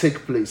inception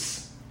take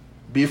place?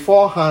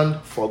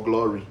 Beforehand for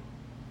glory.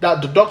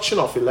 That the doctrine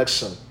of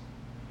election.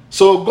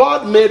 So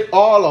God made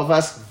all of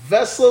us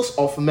vessels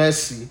of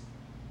mercy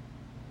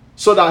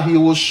so that he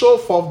will show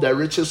forth the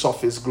riches of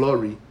his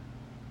glory.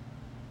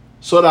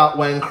 So that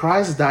when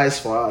Christ dies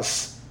for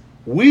us,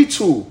 we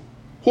too,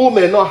 who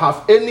may not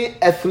have any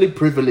earthly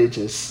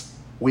privileges,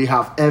 we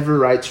have every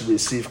right to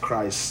receive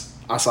Christ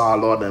as our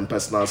Lord and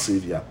personal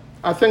Savior.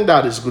 I think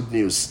that is good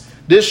news.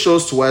 This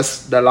shows to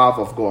us the love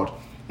of God.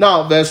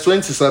 Now, verse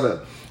 27.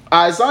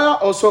 Isaiah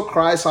also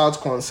cries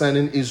out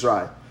concerning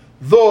Israel,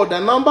 though the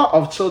number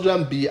of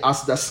children be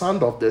as the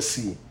sand of the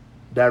sea,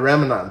 the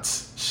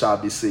remnant shall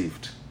be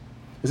saved.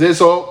 You see,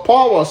 so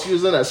Paul was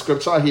using a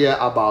scripture here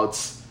about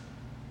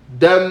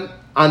them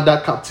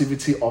under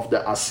captivity of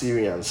the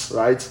Assyrians,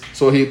 right?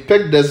 So he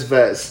picked this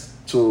verse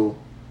to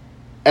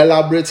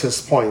elaborate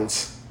his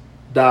point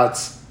that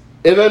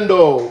even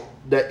though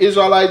the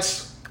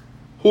Israelites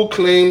who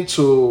claim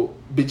to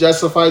be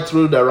justified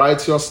through the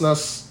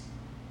righteousness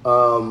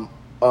of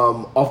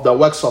the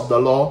works of the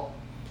law,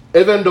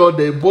 even though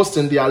they boast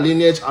in their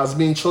lineage as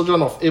being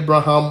children of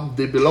Abraham,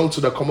 they belong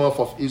to the Commonwealth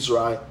of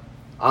Israel,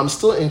 I'm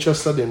still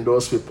interested in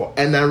those people.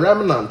 And a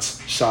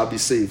remnant shall be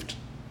saved.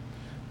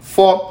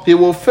 For he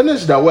will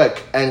finish the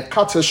work and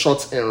cut it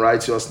short in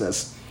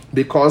righteousness,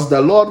 because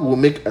the Lord will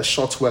make a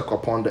short work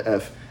upon the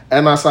earth.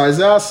 And as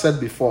Isaiah said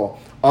before,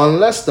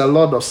 unless the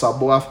Lord of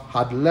Sabaoth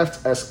had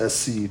left us a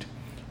seed,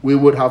 we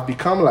would have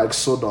become like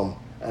Sodom,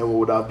 and we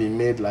would have been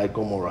made like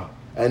Gomorrah.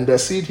 And the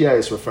seed here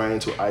is referring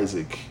to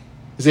Isaac.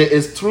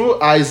 It's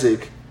through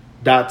Isaac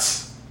that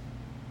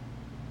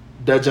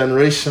the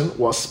generation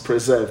was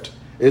preserved.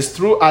 It's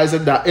through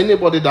Isaac that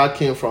anybody that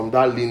came from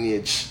that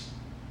lineage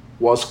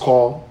was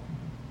called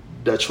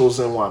the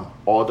chosen one,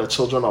 or the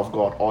children of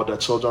God, or the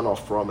children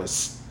of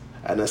promise.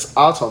 And it's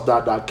out of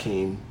that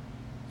came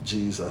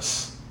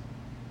Jesus.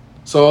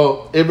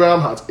 So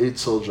Abraham had 8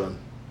 children.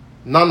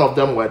 None of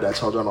them were the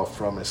children of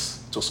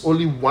promise. It was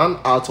only 1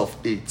 out of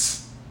 8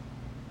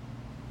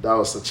 that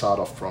was the child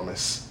of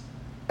promise.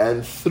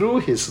 And through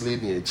his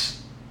lineage,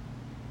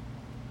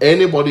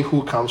 anybody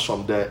who comes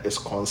from there is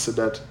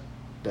considered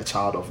the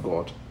child of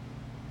God.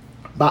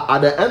 But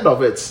at the end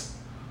of it,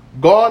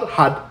 God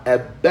had a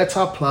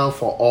better plan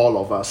for all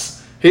of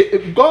us.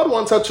 God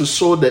wanted to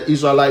show the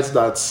Israelites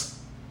that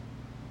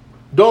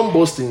don't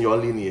boast in your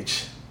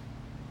lineage.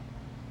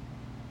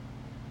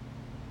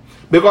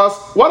 Because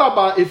what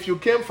about if you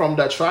came from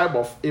the tribe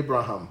of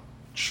Abraham,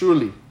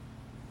 truly,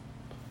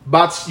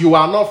 but you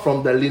are not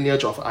from the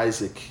lineage of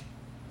Isaac?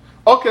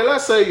 Okay,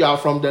 let's say you are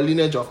from the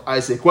lineage of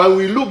Isaac. When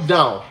we look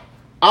down,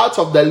 out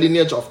of the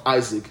lineage of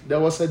Isaac, there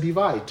was a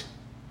divide.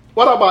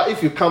 What about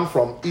if you come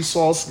from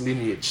Esau's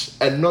lineage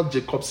and not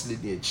Jacob's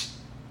lineage?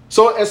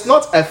 So it's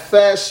not a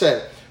fair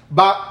share.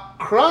 But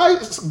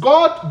Christ,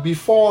 God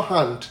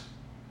beforehand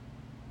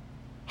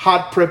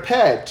had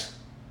prepared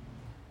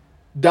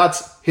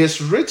that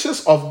his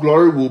riches of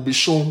glory will be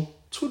shown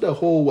to the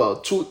whole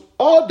world, to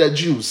all the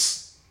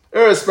Jews,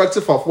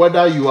 irrespective of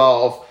whether you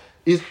are of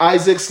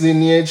Isaac's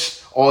lineage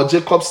or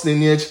Jacob's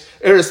lineage,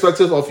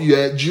 irrespective of you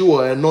a Jew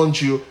or a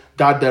non-Jew,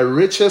 that the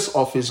riches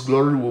of his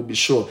glory will be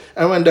shown.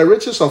 And when the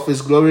riches of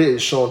his glory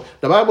is shown,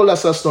 the Bible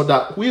lets us know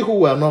that we who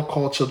were not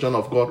called children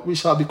of God, we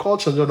shall be called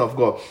children of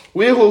God.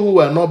 We who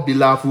were not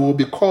beloved, we will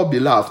be called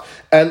beloved.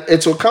 And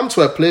it will come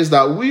to a place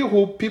that we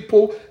who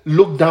people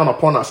look down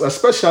upon us,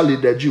 especially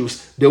the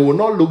Jews, they will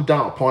not look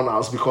down upon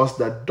us because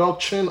the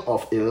doctrine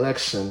of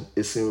election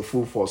is in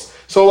full force.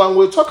 So when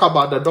we talk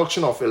about the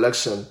doctrine of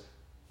election,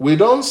 we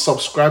don't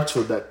subscribe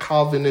to the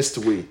Calvinist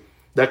way.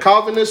 The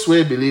Calvinist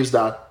way believes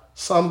that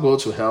some go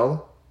to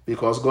hell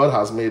because God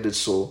has made it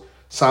so.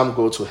 Some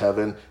go to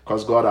heaven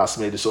because God has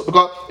made it so.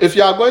 Because if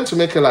you are going to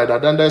make it like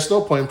that, then there's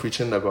no point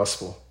preaching the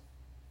gospel.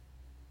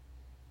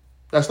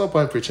 There's no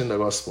point preaching the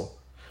gospel.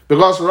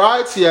 Because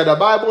right here, the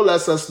Bible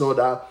lets us know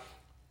that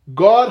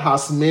God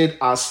has made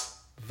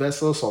us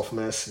vessels of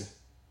mercy.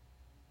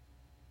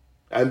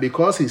 And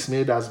because he's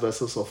made us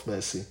vessels of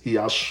mercy, he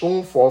has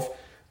shown forth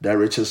the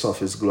riches of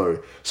his glory.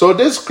 So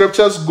these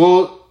scriptures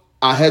go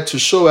ahead to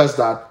show us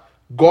that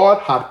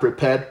God had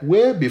prepared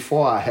way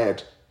before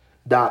ahead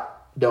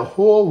that the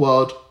whole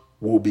world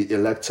will be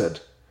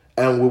elected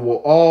and we will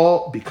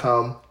all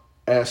become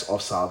heirs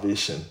of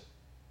salvation.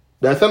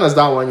 The thing is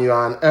that when you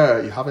are an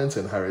heir, you haven't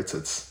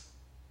inherited.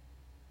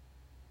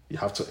 You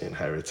have to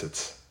inherit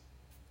it.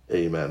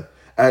 Amen.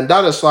 And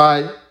that is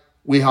why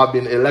we have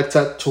been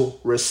elected to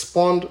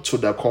respond to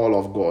the call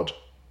of God.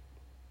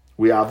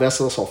 We are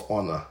vessels of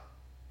honor.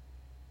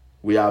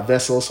 We are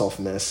vessels of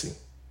mercy.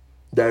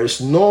 There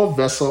is no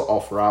vessel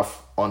of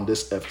wrath on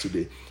this earth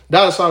today.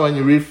 That is why when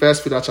you read 1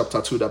 Peter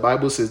chapter 2, the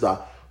Bible says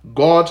that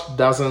God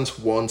doesn't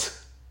want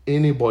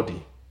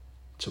anybody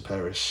to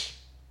perish.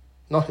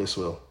 Not his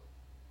will.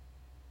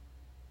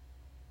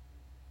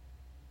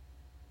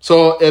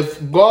 So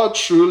if God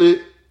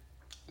truly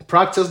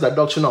practiced the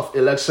doctrine of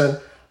election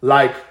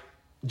like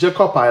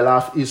Jacob I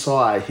love, Esau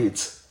I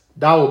hate,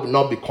 that would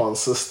not be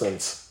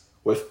consistent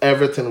with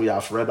everything we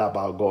have read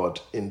about God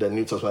in the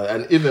New Testament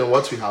and even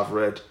what we have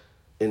read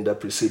in the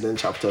preceding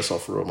chapters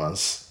of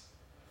Romans.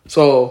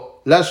 So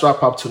let's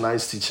wrap up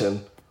tonight's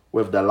teaching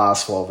with the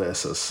last 4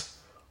 verses.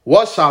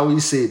 What shall we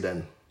say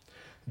then?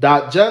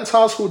 That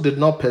Gentiles who did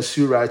not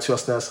pursue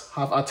righteousness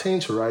have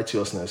attained to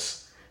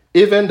righteousness,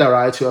 even the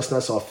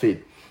righteousness of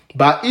faith.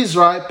 But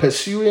Israel,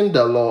 pursuing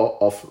the law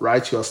of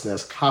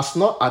righteousness, has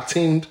not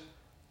attained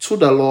to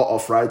the law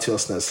of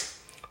righteousness.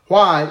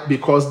 Why?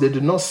 Because they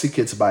did not seek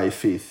it by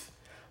faith,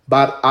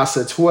 but as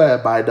it were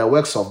by the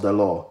works of the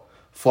law.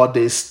 For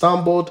they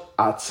stumbled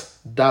at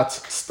that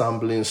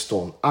stumbling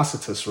stone, as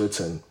it is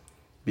written,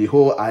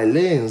 Behold, I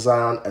lay in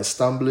Zion a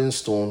stumbling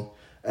stone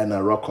and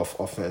a rock of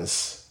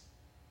offense.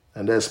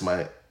 And that's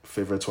my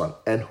favorite one.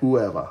 And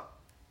whoever,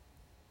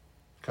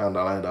 can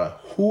underline that,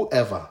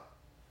 whoever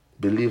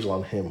believes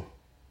on him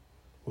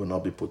will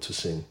not be put to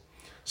shame.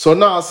 So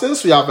now,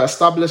 since we have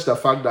established the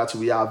fact that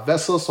we are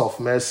vessels of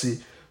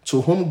mercy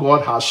to whom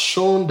God has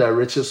shown the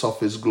riches of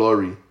his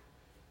glory,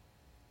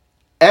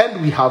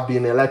 and we have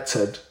been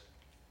elected,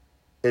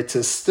 it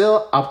is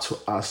still up to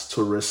us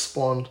to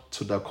respond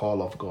to the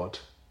call of God.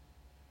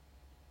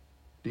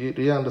 Do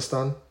you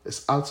understand?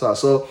 It's up to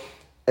us. So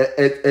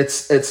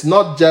it's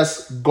not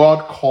just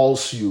God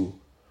calls you,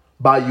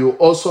 but you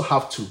also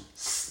have to,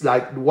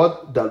 like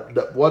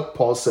what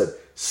Paul said,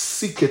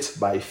 seek it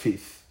by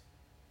faith.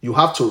 You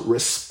have to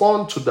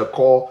respond to the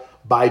call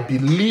by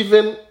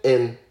believing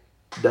in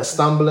the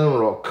stumbling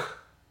rock,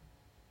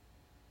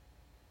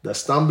 the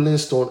stumbling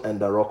stone and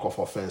the rock of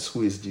offense,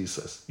 who is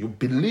Jesus. You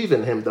believe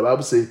in him, the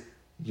Bible says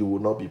you will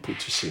not be put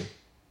to shame.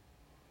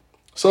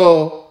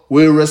 So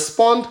we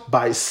respond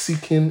by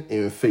seeking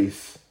in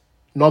faith.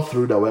 not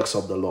through the works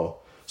of the law.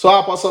 So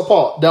Apostle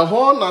Paul, the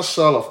whole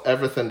nutshell of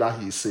everything that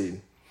he's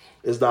saying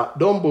is that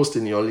don't boast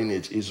in your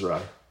lineage,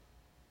 Israel.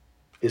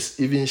 It's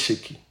even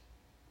shaky.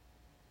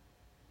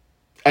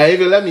 And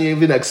even let me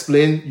even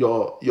explain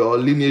your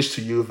lineage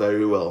to you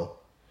very well.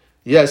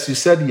 Yes, you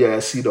said you're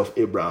a seed of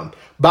Abraham.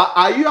 But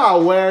are you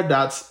aware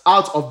that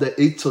out of the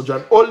 8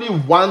 children, only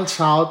 1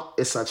 child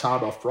is a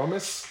child of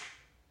promise?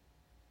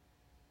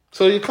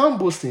 So you can't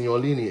boast in your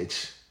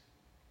lineage.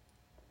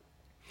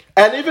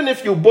 And even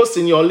if you boast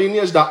in your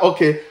lineage that,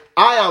 okay,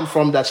 I am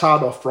from the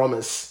child of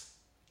promise,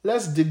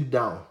 let's dig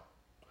down.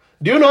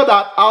 Do you know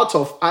that out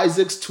of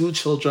Isaac's 2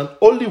 children,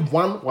 only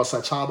 1 was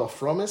a child of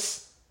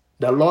promise?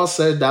 The Lord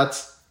said that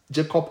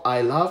Jacob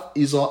I love,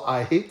 Esau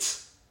I hate.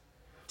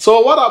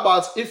 So what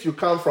about if you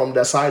come from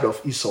the side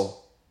of Esau?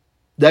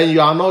 Then you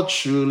are not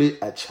truly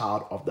a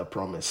child of the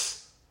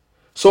promise.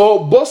 So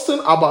boasting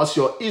about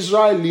your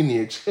Israel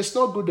lineage is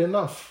not good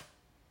enough.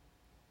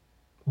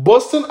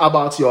 Boasting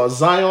about your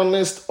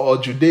Zionist or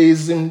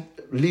Judaism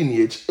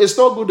lineage is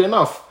not good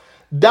enough.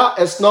 That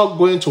is not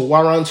going to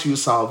warrant you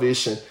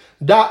salvation.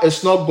 That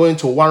is not going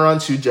to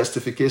warrant you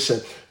justification,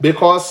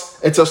 because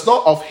it is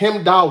not of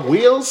him that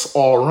wills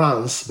or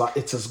runs, but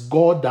it is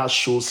God that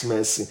shows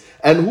mercy.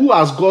 And who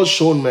has God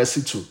shown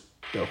mercy to?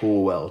 The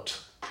whole world.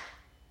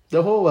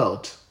 The whole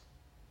world.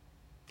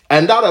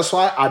 And that is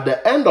why at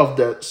the end of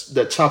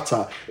the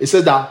chapter, it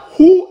says that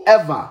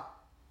whoever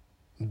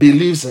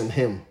believes in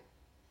him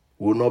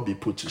will not be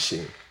put to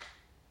shame.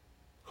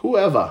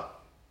 Whoever.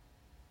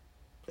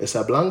 It's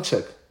a blank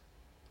check.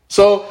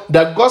 So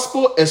the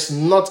gospel is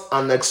not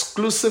an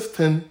exclusive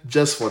thing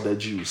just for the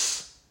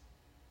Jews.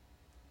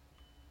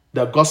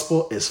 The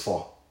gospel is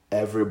for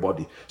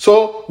everybody.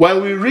 So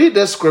when we read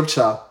the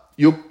scripture,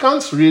 you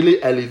can't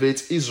really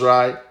elevate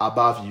Israel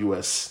above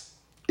US,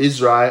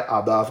 Israel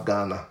above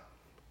Ghana,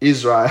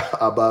 Israel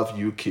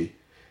above UK,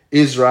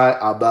 Israel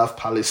above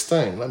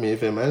Palestine. Let me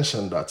even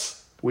mention that.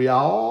 We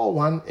are all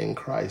one in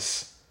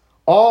Christ.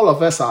 All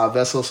of us are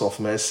vessels of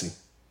mercy.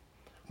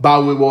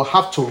 But we will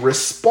have to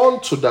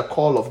respond to the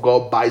call of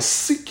God by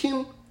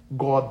seeking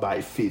God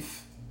by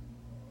faith.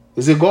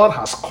 You see, God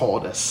has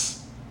called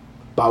us,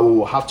 but we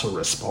will have to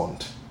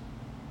respond.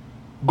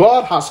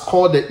 God has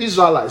called the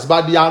Israelites,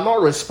 but they are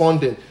not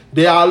responding.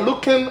 They are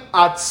looking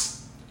at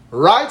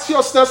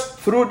righteousness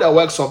through the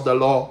works of the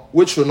law,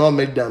 which will not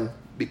make them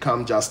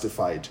become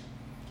justified.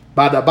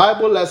 But the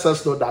Bible lets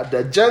us know that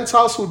the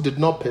Gentiles who did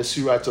not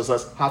pursue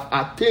righteousness have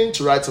attained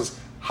to righteousness.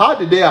 How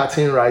did they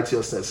attain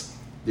righteousness?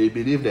 They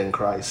believed in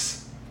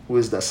Christ, who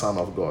is the Son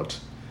of God.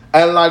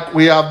 And like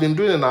we have been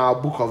doing in our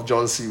Book of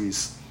John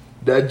series,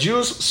 the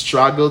Jews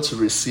struggled to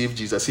receive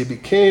Jesus. He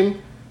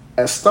became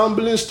a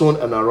stumbling stone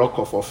and a rock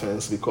of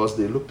offense because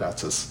they looked at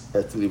his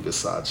earthly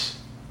visage.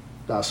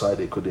 That's why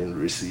they couldn't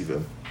receive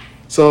him.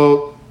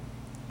 So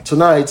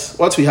tonight,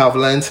 what we have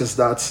learned is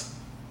that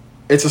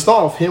it is not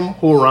of him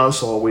who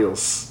runs or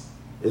wills.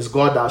 It's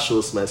God that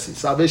shows mercy.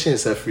 Salvation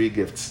is a free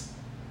gift.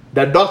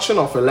 The doctrine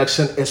of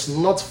election is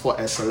not for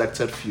a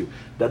selected few.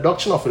 The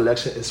doctrine of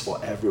election is for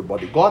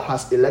everybody. God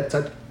has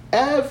elected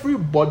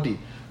everybody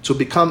to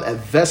become a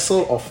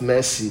vessel of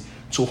mercy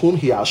to whom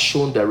he has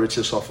shown the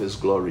riches of his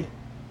glory.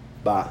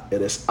 But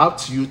it is up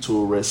to you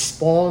to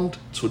respond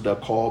to the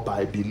call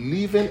by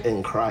believing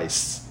in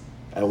Christ.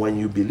 And when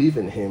you believe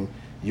in him,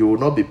 you will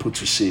not be put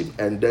to shame.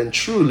 And then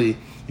truly,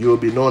 you will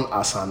be known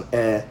as an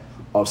heir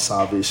of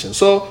salvation.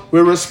 So we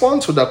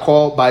respond to the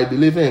call by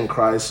believing in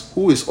Christ,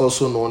 who is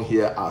also known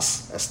here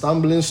as a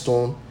stumbling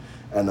stone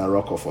and a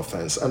rock of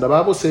offense. And the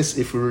Bible says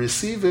if we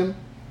receive him,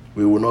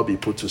 we will not be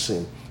put to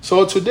shame.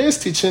 So today's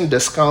teaching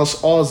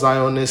discounts all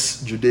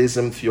Zionist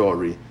Judaism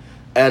theory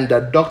and the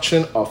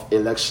doctrine of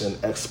election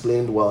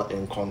explained well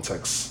in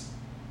context.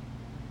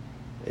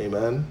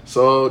 Amen.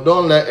 So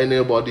don't let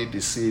anybody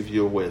deceive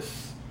you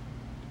with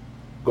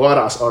God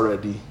has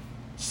already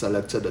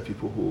selected the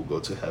people who will go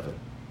to heaven.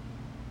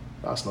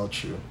 That's not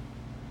true.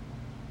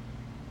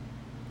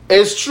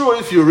 It's true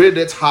if you read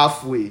it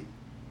halfway,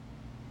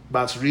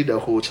 but read the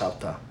whole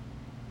chapter.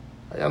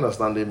 Are you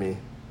understanding me?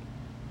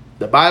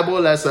 The Bible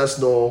lets us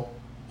know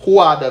who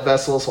are the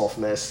vessels of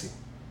mercy.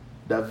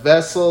 The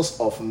vessels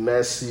of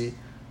mercy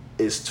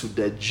is to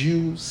the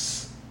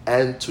Jews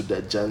and to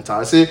the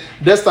Gentiles. See,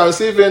 this time,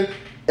 even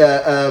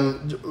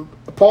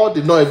Paul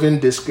did not even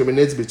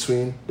discriminate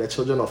between the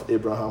children of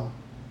Abraham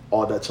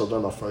or the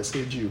children of promise.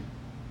 Say Jew.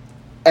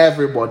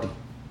 Everybody.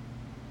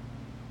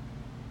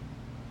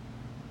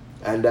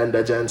 And then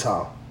the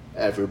Gentile.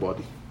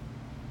 Everybody.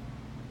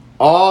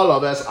 All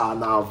of us are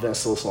now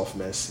vessels of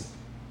mercy.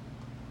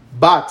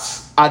 But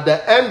at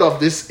the end of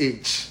this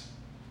age,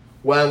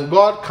 when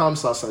God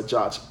comes as a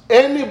judge,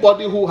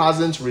 anybody who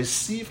hasn't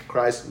received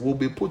Christ will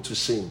be put to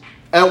shame.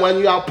 And when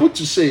you are put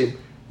to shame,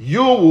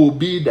 you will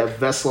be the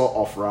vessel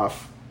of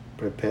wrath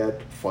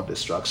prepared for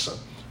destruction.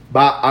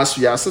 But as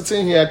we are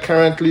sitting here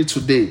currently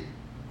today,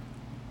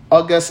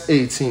 August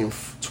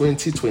 18th,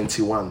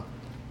 2021,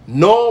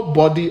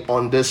 nobody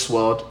on this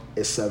world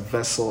is a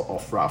vessel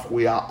of wrath.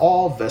 We are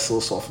all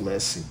vessels of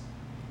mercy.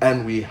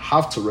 and we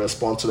have to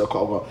respond to the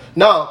call of God.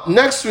 Now,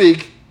 next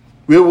week,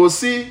 we will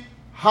see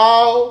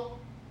how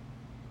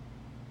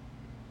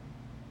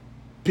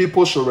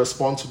people should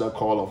respond to the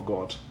call of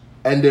God.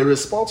 And they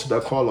respond to the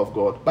call of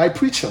God by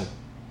preaching.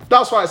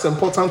 That's why it's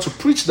important to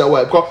preach the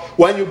word. Because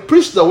when you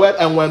preach the word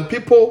and when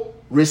people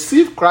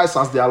receive Christ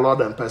as their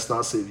Lord and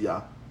personal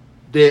Savior,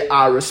 they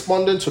are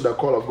responding to the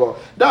call of God.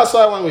 That's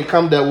why when we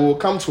come there, we will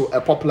come to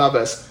a popular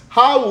verse.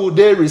 How will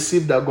they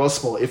receive the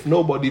gospel if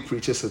nobody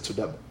preaches it to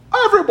them?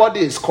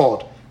 Everybody is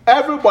called.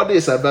 Everybody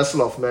is a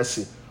vessel of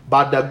mercy.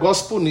 But the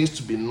gospel needs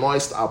to be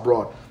noised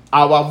abroad.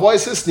 Our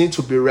voices need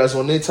to be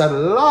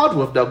resonated loud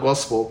with the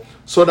gospel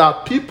so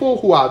that people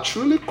who are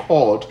truly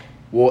called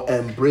will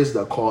embrace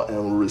the call and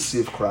will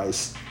receive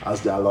Christ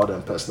as their Lord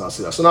and personal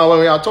Savior. So now when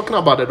we are talking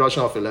about the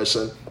doctrine of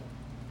election,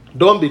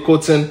 don't be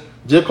quoting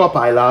Jacob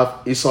I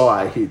love, Esau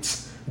I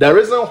hate. The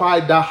reason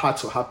why that had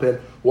to happen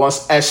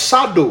was a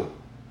shadow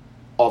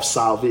of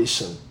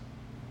salvation.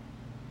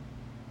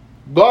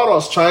 God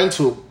was trying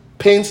to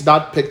paint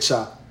that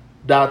picture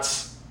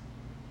that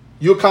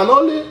you can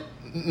only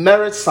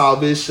merit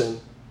salvation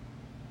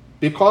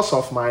because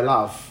of my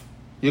love.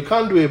 You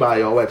can't do it by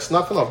your works.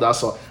 Nothing of that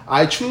sort.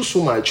 I choose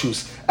whom I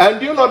choose. And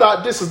do you know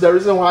that this is the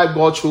reason why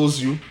God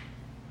chose you?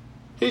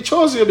 He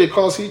chose you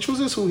because he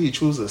chooses who he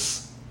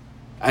chooses.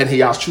 And he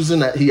has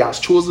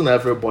chosen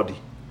everybody.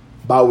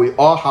 But we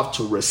all have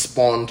to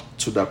respond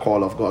to the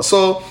call of God.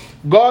 So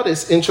God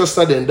is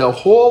interested in the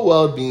whole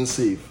world being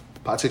saved,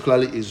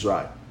 particularly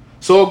Israel.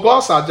 So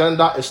God's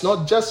agenda is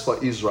not just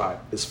for Israel,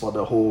 it's for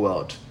the whole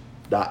world,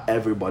 that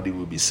everybody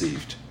will be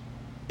saved.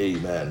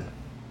 Amen.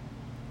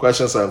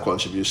 Questions and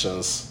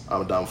contributions?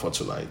 I'm done for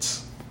tonight.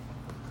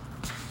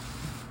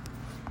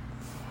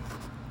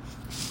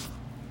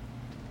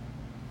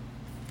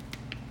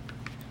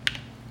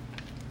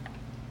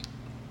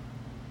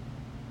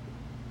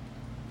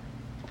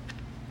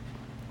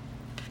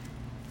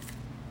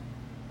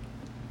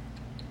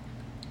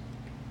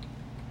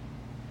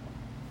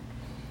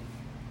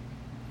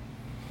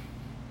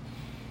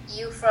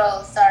 You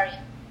froze, sorry.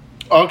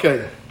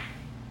 Okay.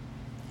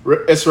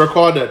 It's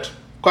recorded.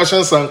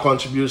 Questions and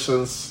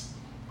contributions.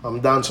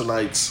 I'm done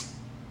tonight.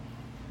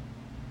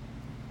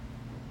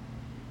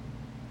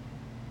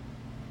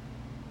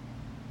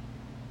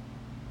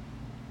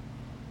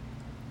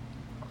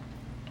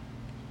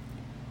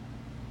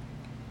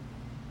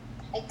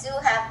 I do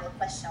have a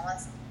question.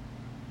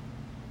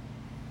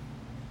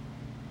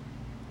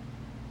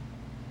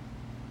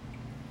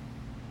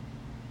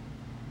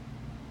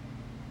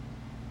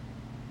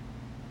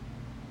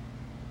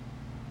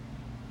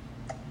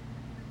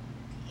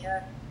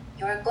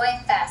 You're going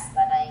fast,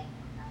 but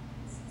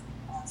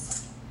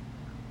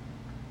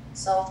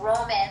so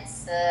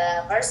Romans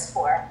verse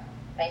 4,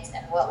 right,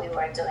 and what we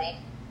were doing.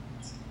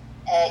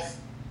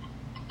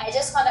 I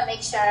just want to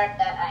make sure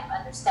that I'm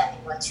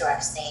understanding what you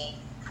are saying.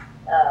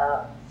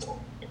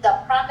 The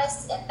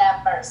promise in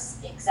that verse,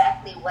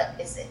 exactly what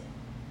is it?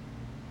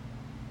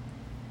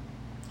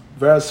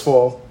 Verse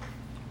 4.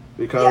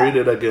 We can read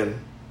it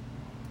again.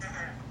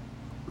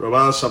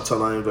 Romans chapter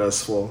 9,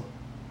 verse 4.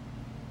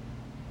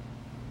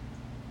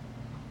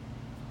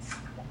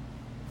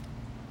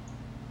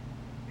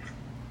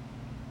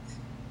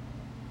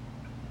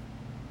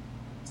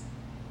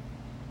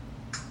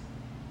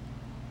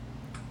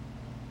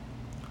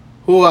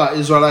 Who are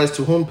Israelites,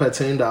 to whom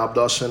pertain the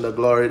adoption, the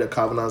glory, the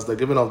covenants, the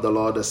giving of the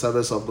law, the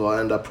service of God,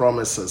 and the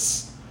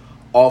promises,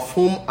 of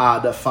whom are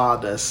the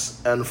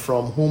fathers, and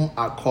from whom,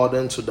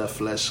 according to the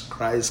flesh,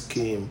 Christ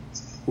came,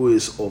 who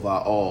is over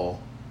all,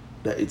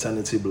 the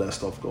eternity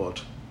blessed of God.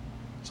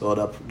 So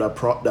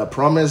the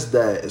promise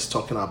there is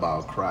talking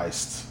about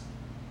Christ,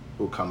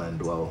 who come and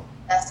dwell.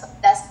 That's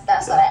what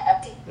that's what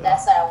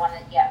I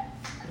wanted.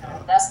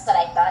 That's what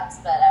I thought,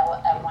 but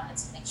I wanted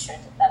to make sure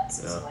that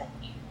is what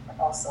you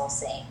were also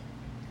saying.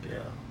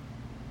 Yeah.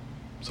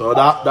 So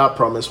that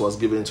promise was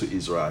given to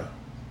Israel,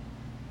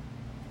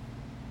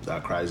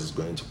 that Christ is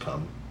going to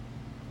come.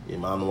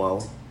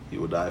 Emmanuel, he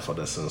will die for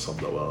the sins of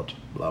the world.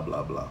 Blah,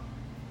 blah, blah.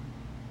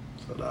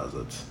 So that's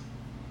it.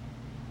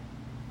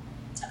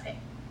 Okay.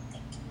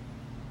 Thank you.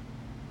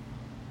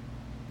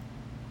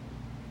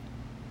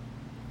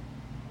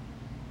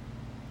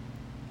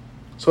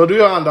 So do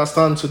you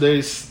understand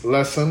today's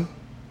lesson?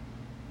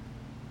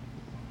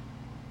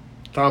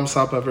 Thumbs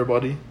up,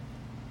 everybody.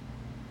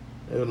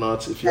 If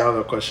not, if you have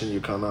a question, you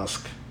can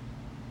ask.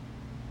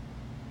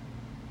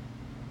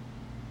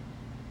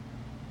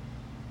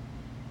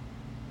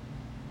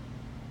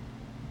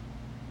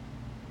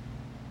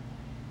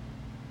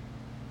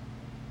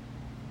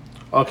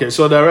 Okay,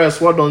 so the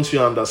rest, what don't you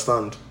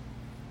understand?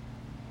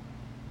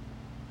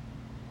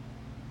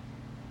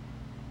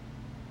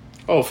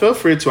 Oh, feel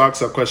free to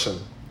ask a question.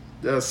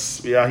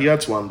 Yes, we are here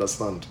to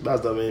understand.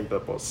 That's the main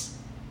purpose.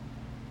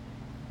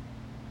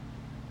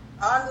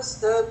 I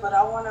understood, but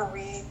I want to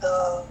read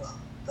I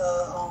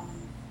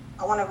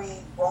want to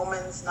read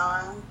Romans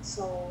 9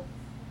 to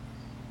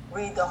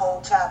read the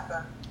whole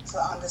chapter to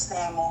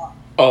understand more.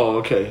 Oh,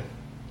 okay.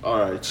 All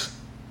right.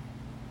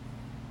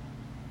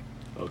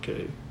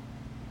 Okay.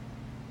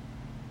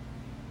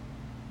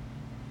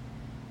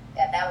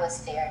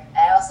 was there.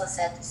 I also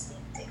said the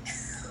same thing.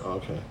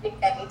 Okay. I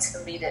think I need to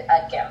read it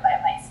again by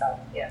myself.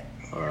 Yeah.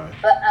 All right.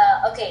 But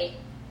okay.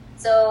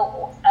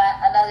 So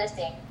another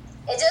thing,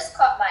 it just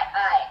caught my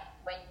eye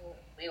when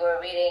we were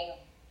reading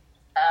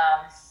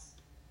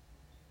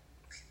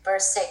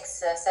verse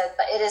 6. It says,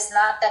 "But it is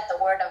not that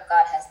the word of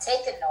God has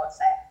taken no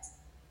effect,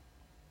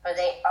 for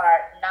they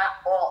are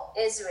not all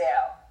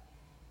Israel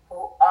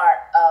who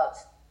are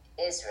of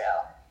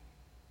Israel."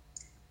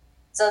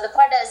 So the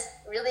part that's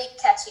really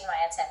catching my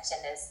attention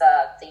is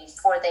the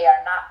 "for they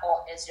are not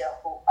all Israel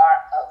who are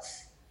of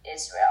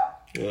Israel."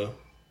 Yeah.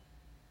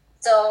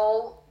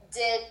 So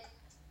did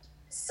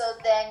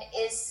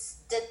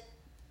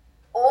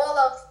all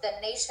of the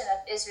nation of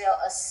Israel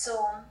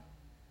assume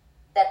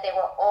that they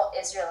were all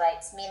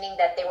Israelites, meaning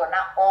that they were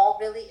not all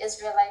really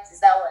Israelites? Is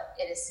that what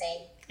it is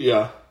saying?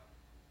 Yeah.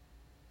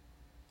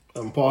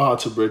 And Paul had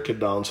to break it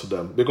down to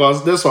them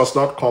because this was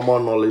not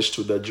common knowledge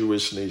to the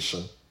Jewish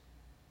nation.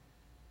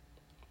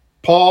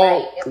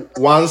 Paul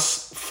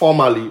once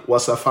formerly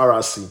was a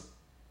Pharisee.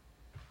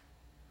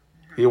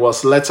 He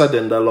was lettered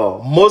in the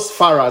law. Most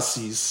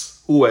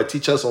Pharisees who were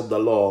teachers of the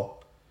law,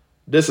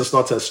 this is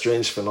not a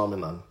strange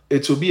phenomenon.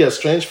 It will be a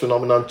strange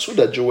phenomenon to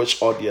the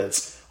Jewish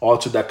audience or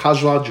to the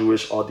casual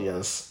Jewish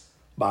audience,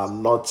 but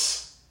not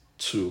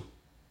to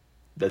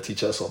the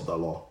teachers of the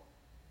law.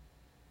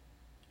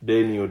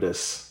 They knew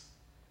this.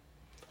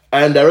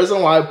 And the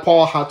reason why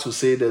Paul had to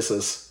say this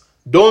is,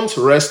 don't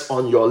rest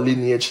on your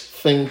lineage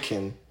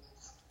thinking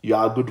you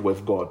are good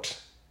with God.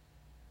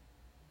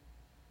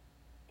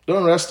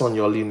 Don't rest on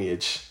your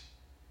lineage.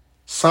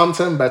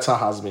 Something better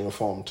has been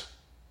formed.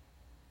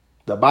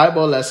 The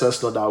Bible lets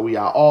us know that we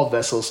are all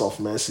vessels of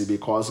mercy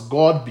because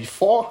God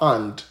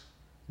beforehand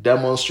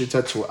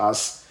demonstrated to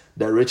us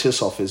the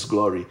riches of his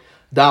glory,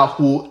 that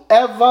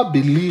whoever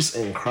believes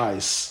in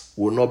Christ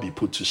will not be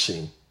put to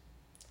shame.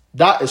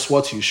 That is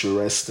what you should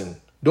rest in.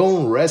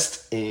 Don't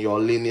rest in your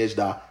lineage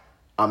that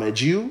I'm a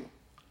Jew,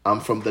 I'm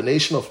from the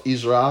nation of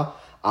Israel,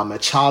 I'm a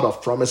child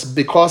of promise,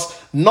 because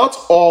not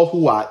all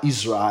who are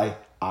Israel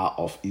are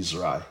of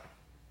Israel.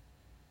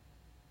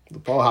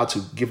 Paul had to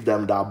give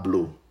them that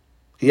blow.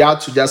 He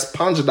had to just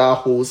punch that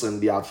holes in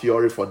their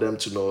theory for them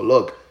to know,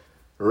 look,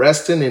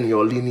 resting in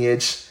your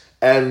lineage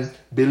and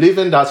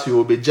believing that you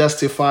will be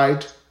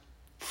justified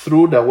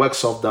through the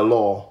works of the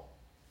law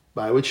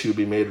by which you'll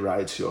be made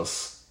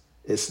righteous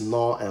is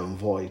null and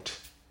void.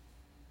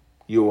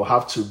 You will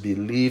have to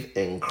believe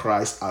in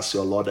Christ as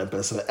your Lord and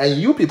personal. And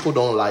you people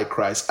don't like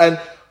Christ. And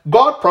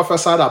God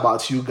prophesied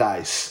about you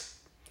guys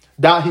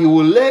that he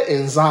will lay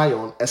in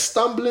Zion a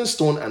stumbling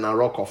stone and a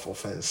rock of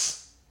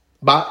offense.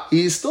 But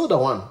he is still the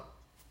one.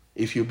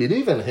 If you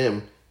believe in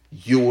him,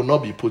 you will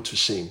not be put to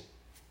shame.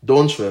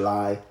 Don't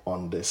rely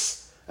on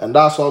this. And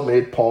that's what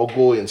made Paul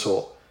go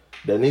into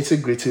the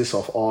nitty-gritties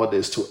of all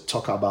this to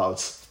talk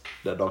about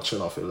the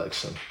doctrine of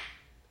election.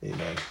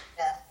 Amen.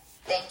 Yeah.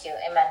 Thank you.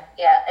 Amen.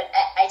 Yeah.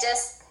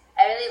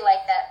 I really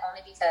like that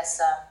only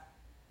because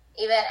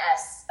even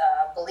as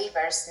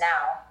believers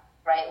now,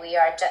 right, we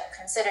are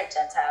considered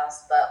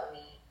Gentiles, but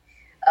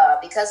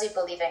because we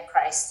believe in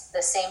Christ,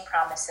 the same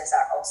promises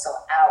are also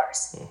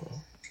ours. Mm-hmm.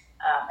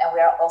 And we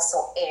are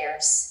also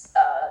heirs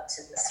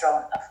to the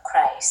throne of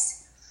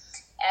Christ.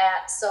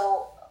 And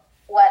so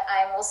what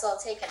I'm also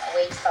taken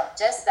away from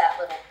just that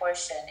little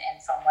portion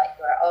and from what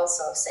you're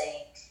also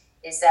saying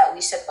is that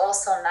we should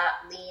also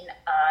not lean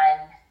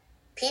on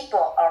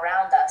people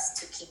around us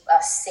to keep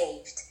us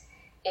saved.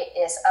 It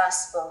is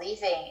us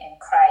believing in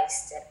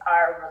Christ and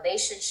our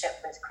relationship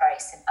with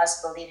Christ and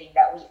us believing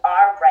that we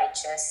are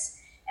righteous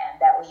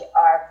and that we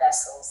are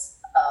vessels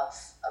of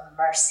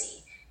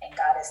mercy. And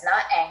God is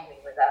not angry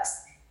with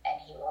us, and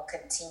he will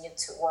continue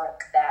to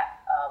work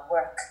that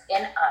work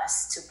in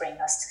us to bring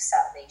us to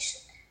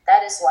salvation.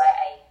 That is why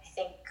I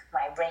think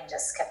my brain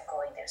just kept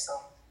going there.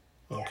 So,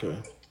 okay,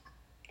 yeah,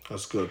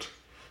 that's good.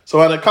 So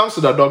when it comes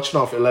to the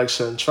doctrine of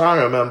election, try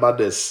and remember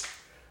this.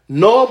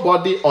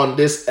 Nobody on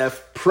this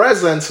earth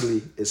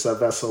presently is a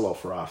vessel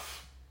of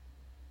wrath.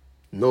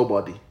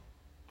 Nobody.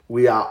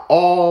 We are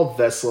all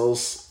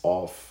vessels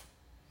of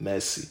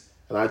mercy.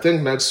 And I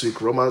think next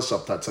week, Romans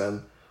chapter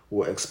 10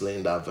 will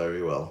explain that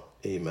very well.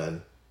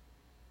 Amen.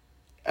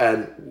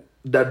 And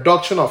the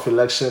doctrine of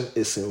election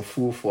is in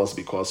full force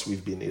because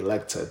we've been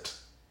elected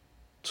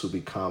to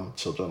become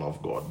children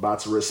of God.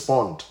 But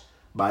respond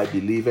by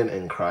believing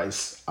in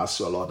Christ as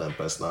your Lord and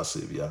personal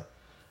Savior,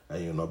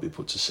 and you'll not be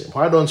put to shame.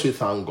 Why don't we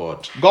thank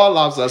God? God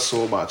loves us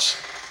so much.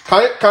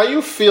 Can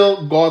you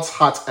feel God's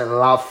heart and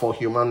love for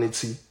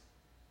humanity?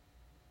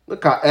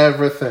 Look at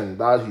everything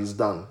that he's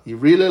done. He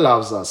really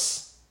loves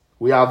us.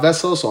 We are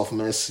vessels of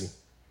mercy.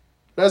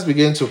 Let's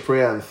begin to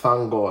pray and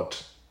thank God.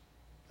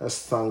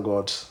 Let's thank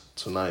God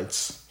tonight.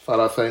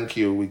 Father, thank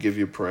you. We give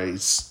you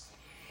praise.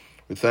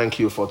 We thank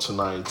you for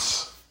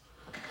tonight.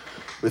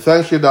 We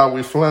thank you that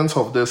we've learned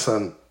of this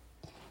and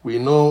we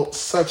know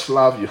such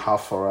love you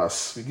have for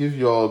us. We give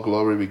you all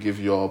glory. We give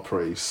you all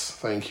praise.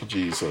 Thank you,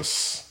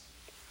 Jesus.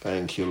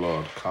 Thank you,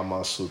 Lord.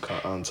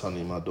 Kamasuka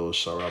Antani Mado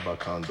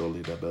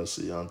Sharabakandoli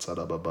Debesi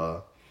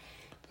Antadababa.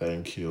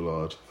 Thank you,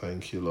 Lord.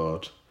 Thank you,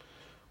 Lord.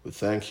 We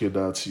thank you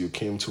that you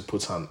came to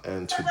put an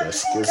end to the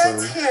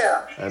schism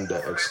and the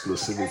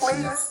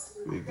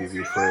exclusivity. We give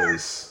you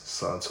praise.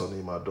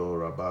 Santoni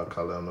Madora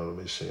Bakalano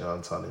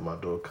Mishiantani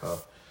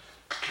Madoka.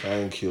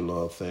 Thank you,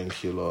 Lord.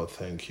 Thank you, Lord.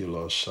 Thank you,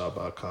 Lord.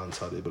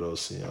 Shabakanta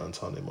Librosi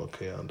Antani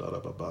Moke and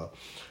Darababa.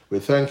 We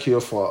thank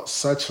you for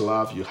such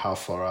love you have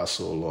for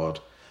us, O Lord.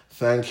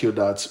 Thank you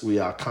that we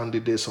are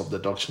candidates of the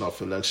doctrine of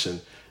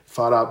election.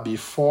 Father,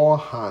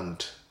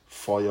 beforehand,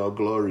 for your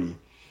glory,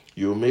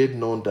 you made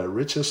known the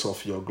riches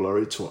of your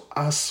glory to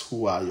us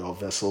who are your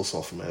vessels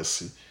of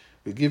mercy.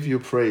 We give you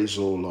praise,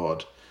 O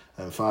Lord.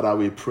 And Father,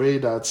 we pray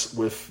that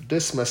with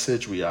this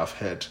message we have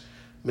heard,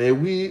 may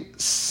we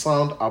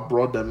sound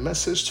abroad the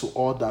message to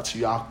all that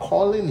you are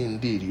calling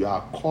indeed. You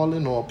are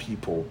calling all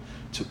people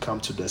to come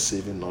to the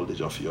saving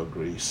knowledge of your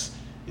grace.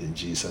 In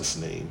Jesus'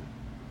 name,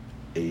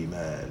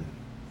 amen.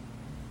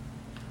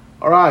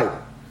 All right.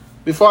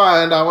 Before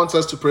I end, I want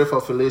us to pray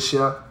for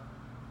Felicia.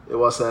 It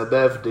was her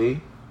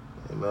birthday.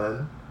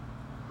 Amen.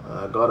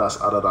 God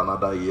has added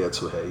another year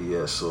to her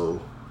year,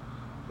 so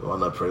we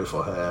want to pray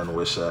for her and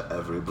wish her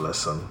every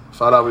blessing.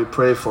 Father, we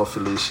pray for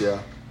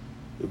Felicia.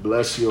 We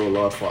bless you, O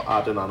Lord, for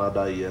adding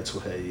another year to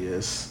her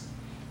years.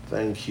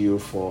 Thank you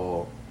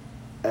for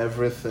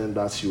everything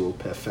that you will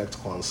perfect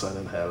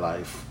concerning her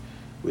life.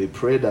 We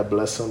pray the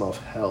blessing of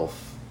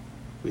health.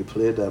 We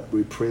pray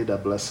the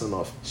blessing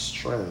of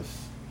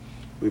strength.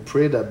 We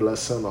pray the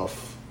blessing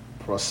of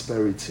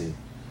prosperity.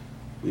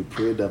 We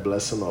pray the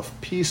blessing of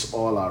peace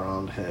all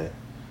around her.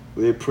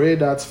 We pray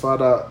that,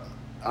 Father,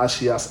 as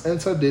she has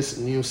entered this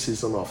new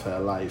season of her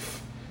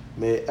life,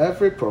 may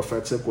every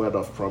prophetic word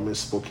of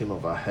promise spoken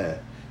over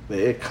her,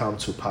 may it come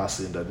to pass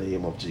in the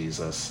name of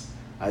Jesus.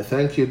 I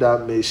thank you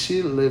that may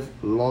she live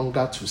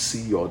longer to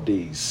see your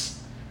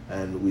days.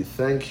 And we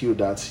thank you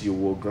that you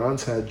will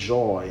grant her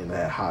joy in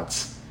her heart.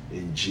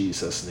 In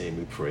Jesus' name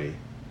we pray.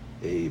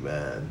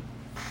 Amen.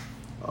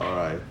 All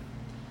right.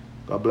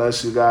 God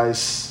bless you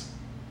guys.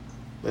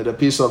 May the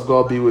peace of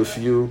God be with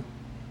you.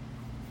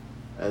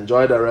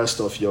 Enjoy the rest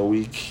of your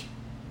week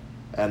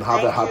and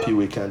have a happy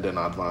weekend in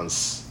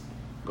advance.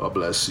 God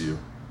bless you.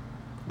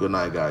 Good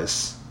night,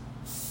 guys.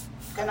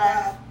 Good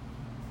night.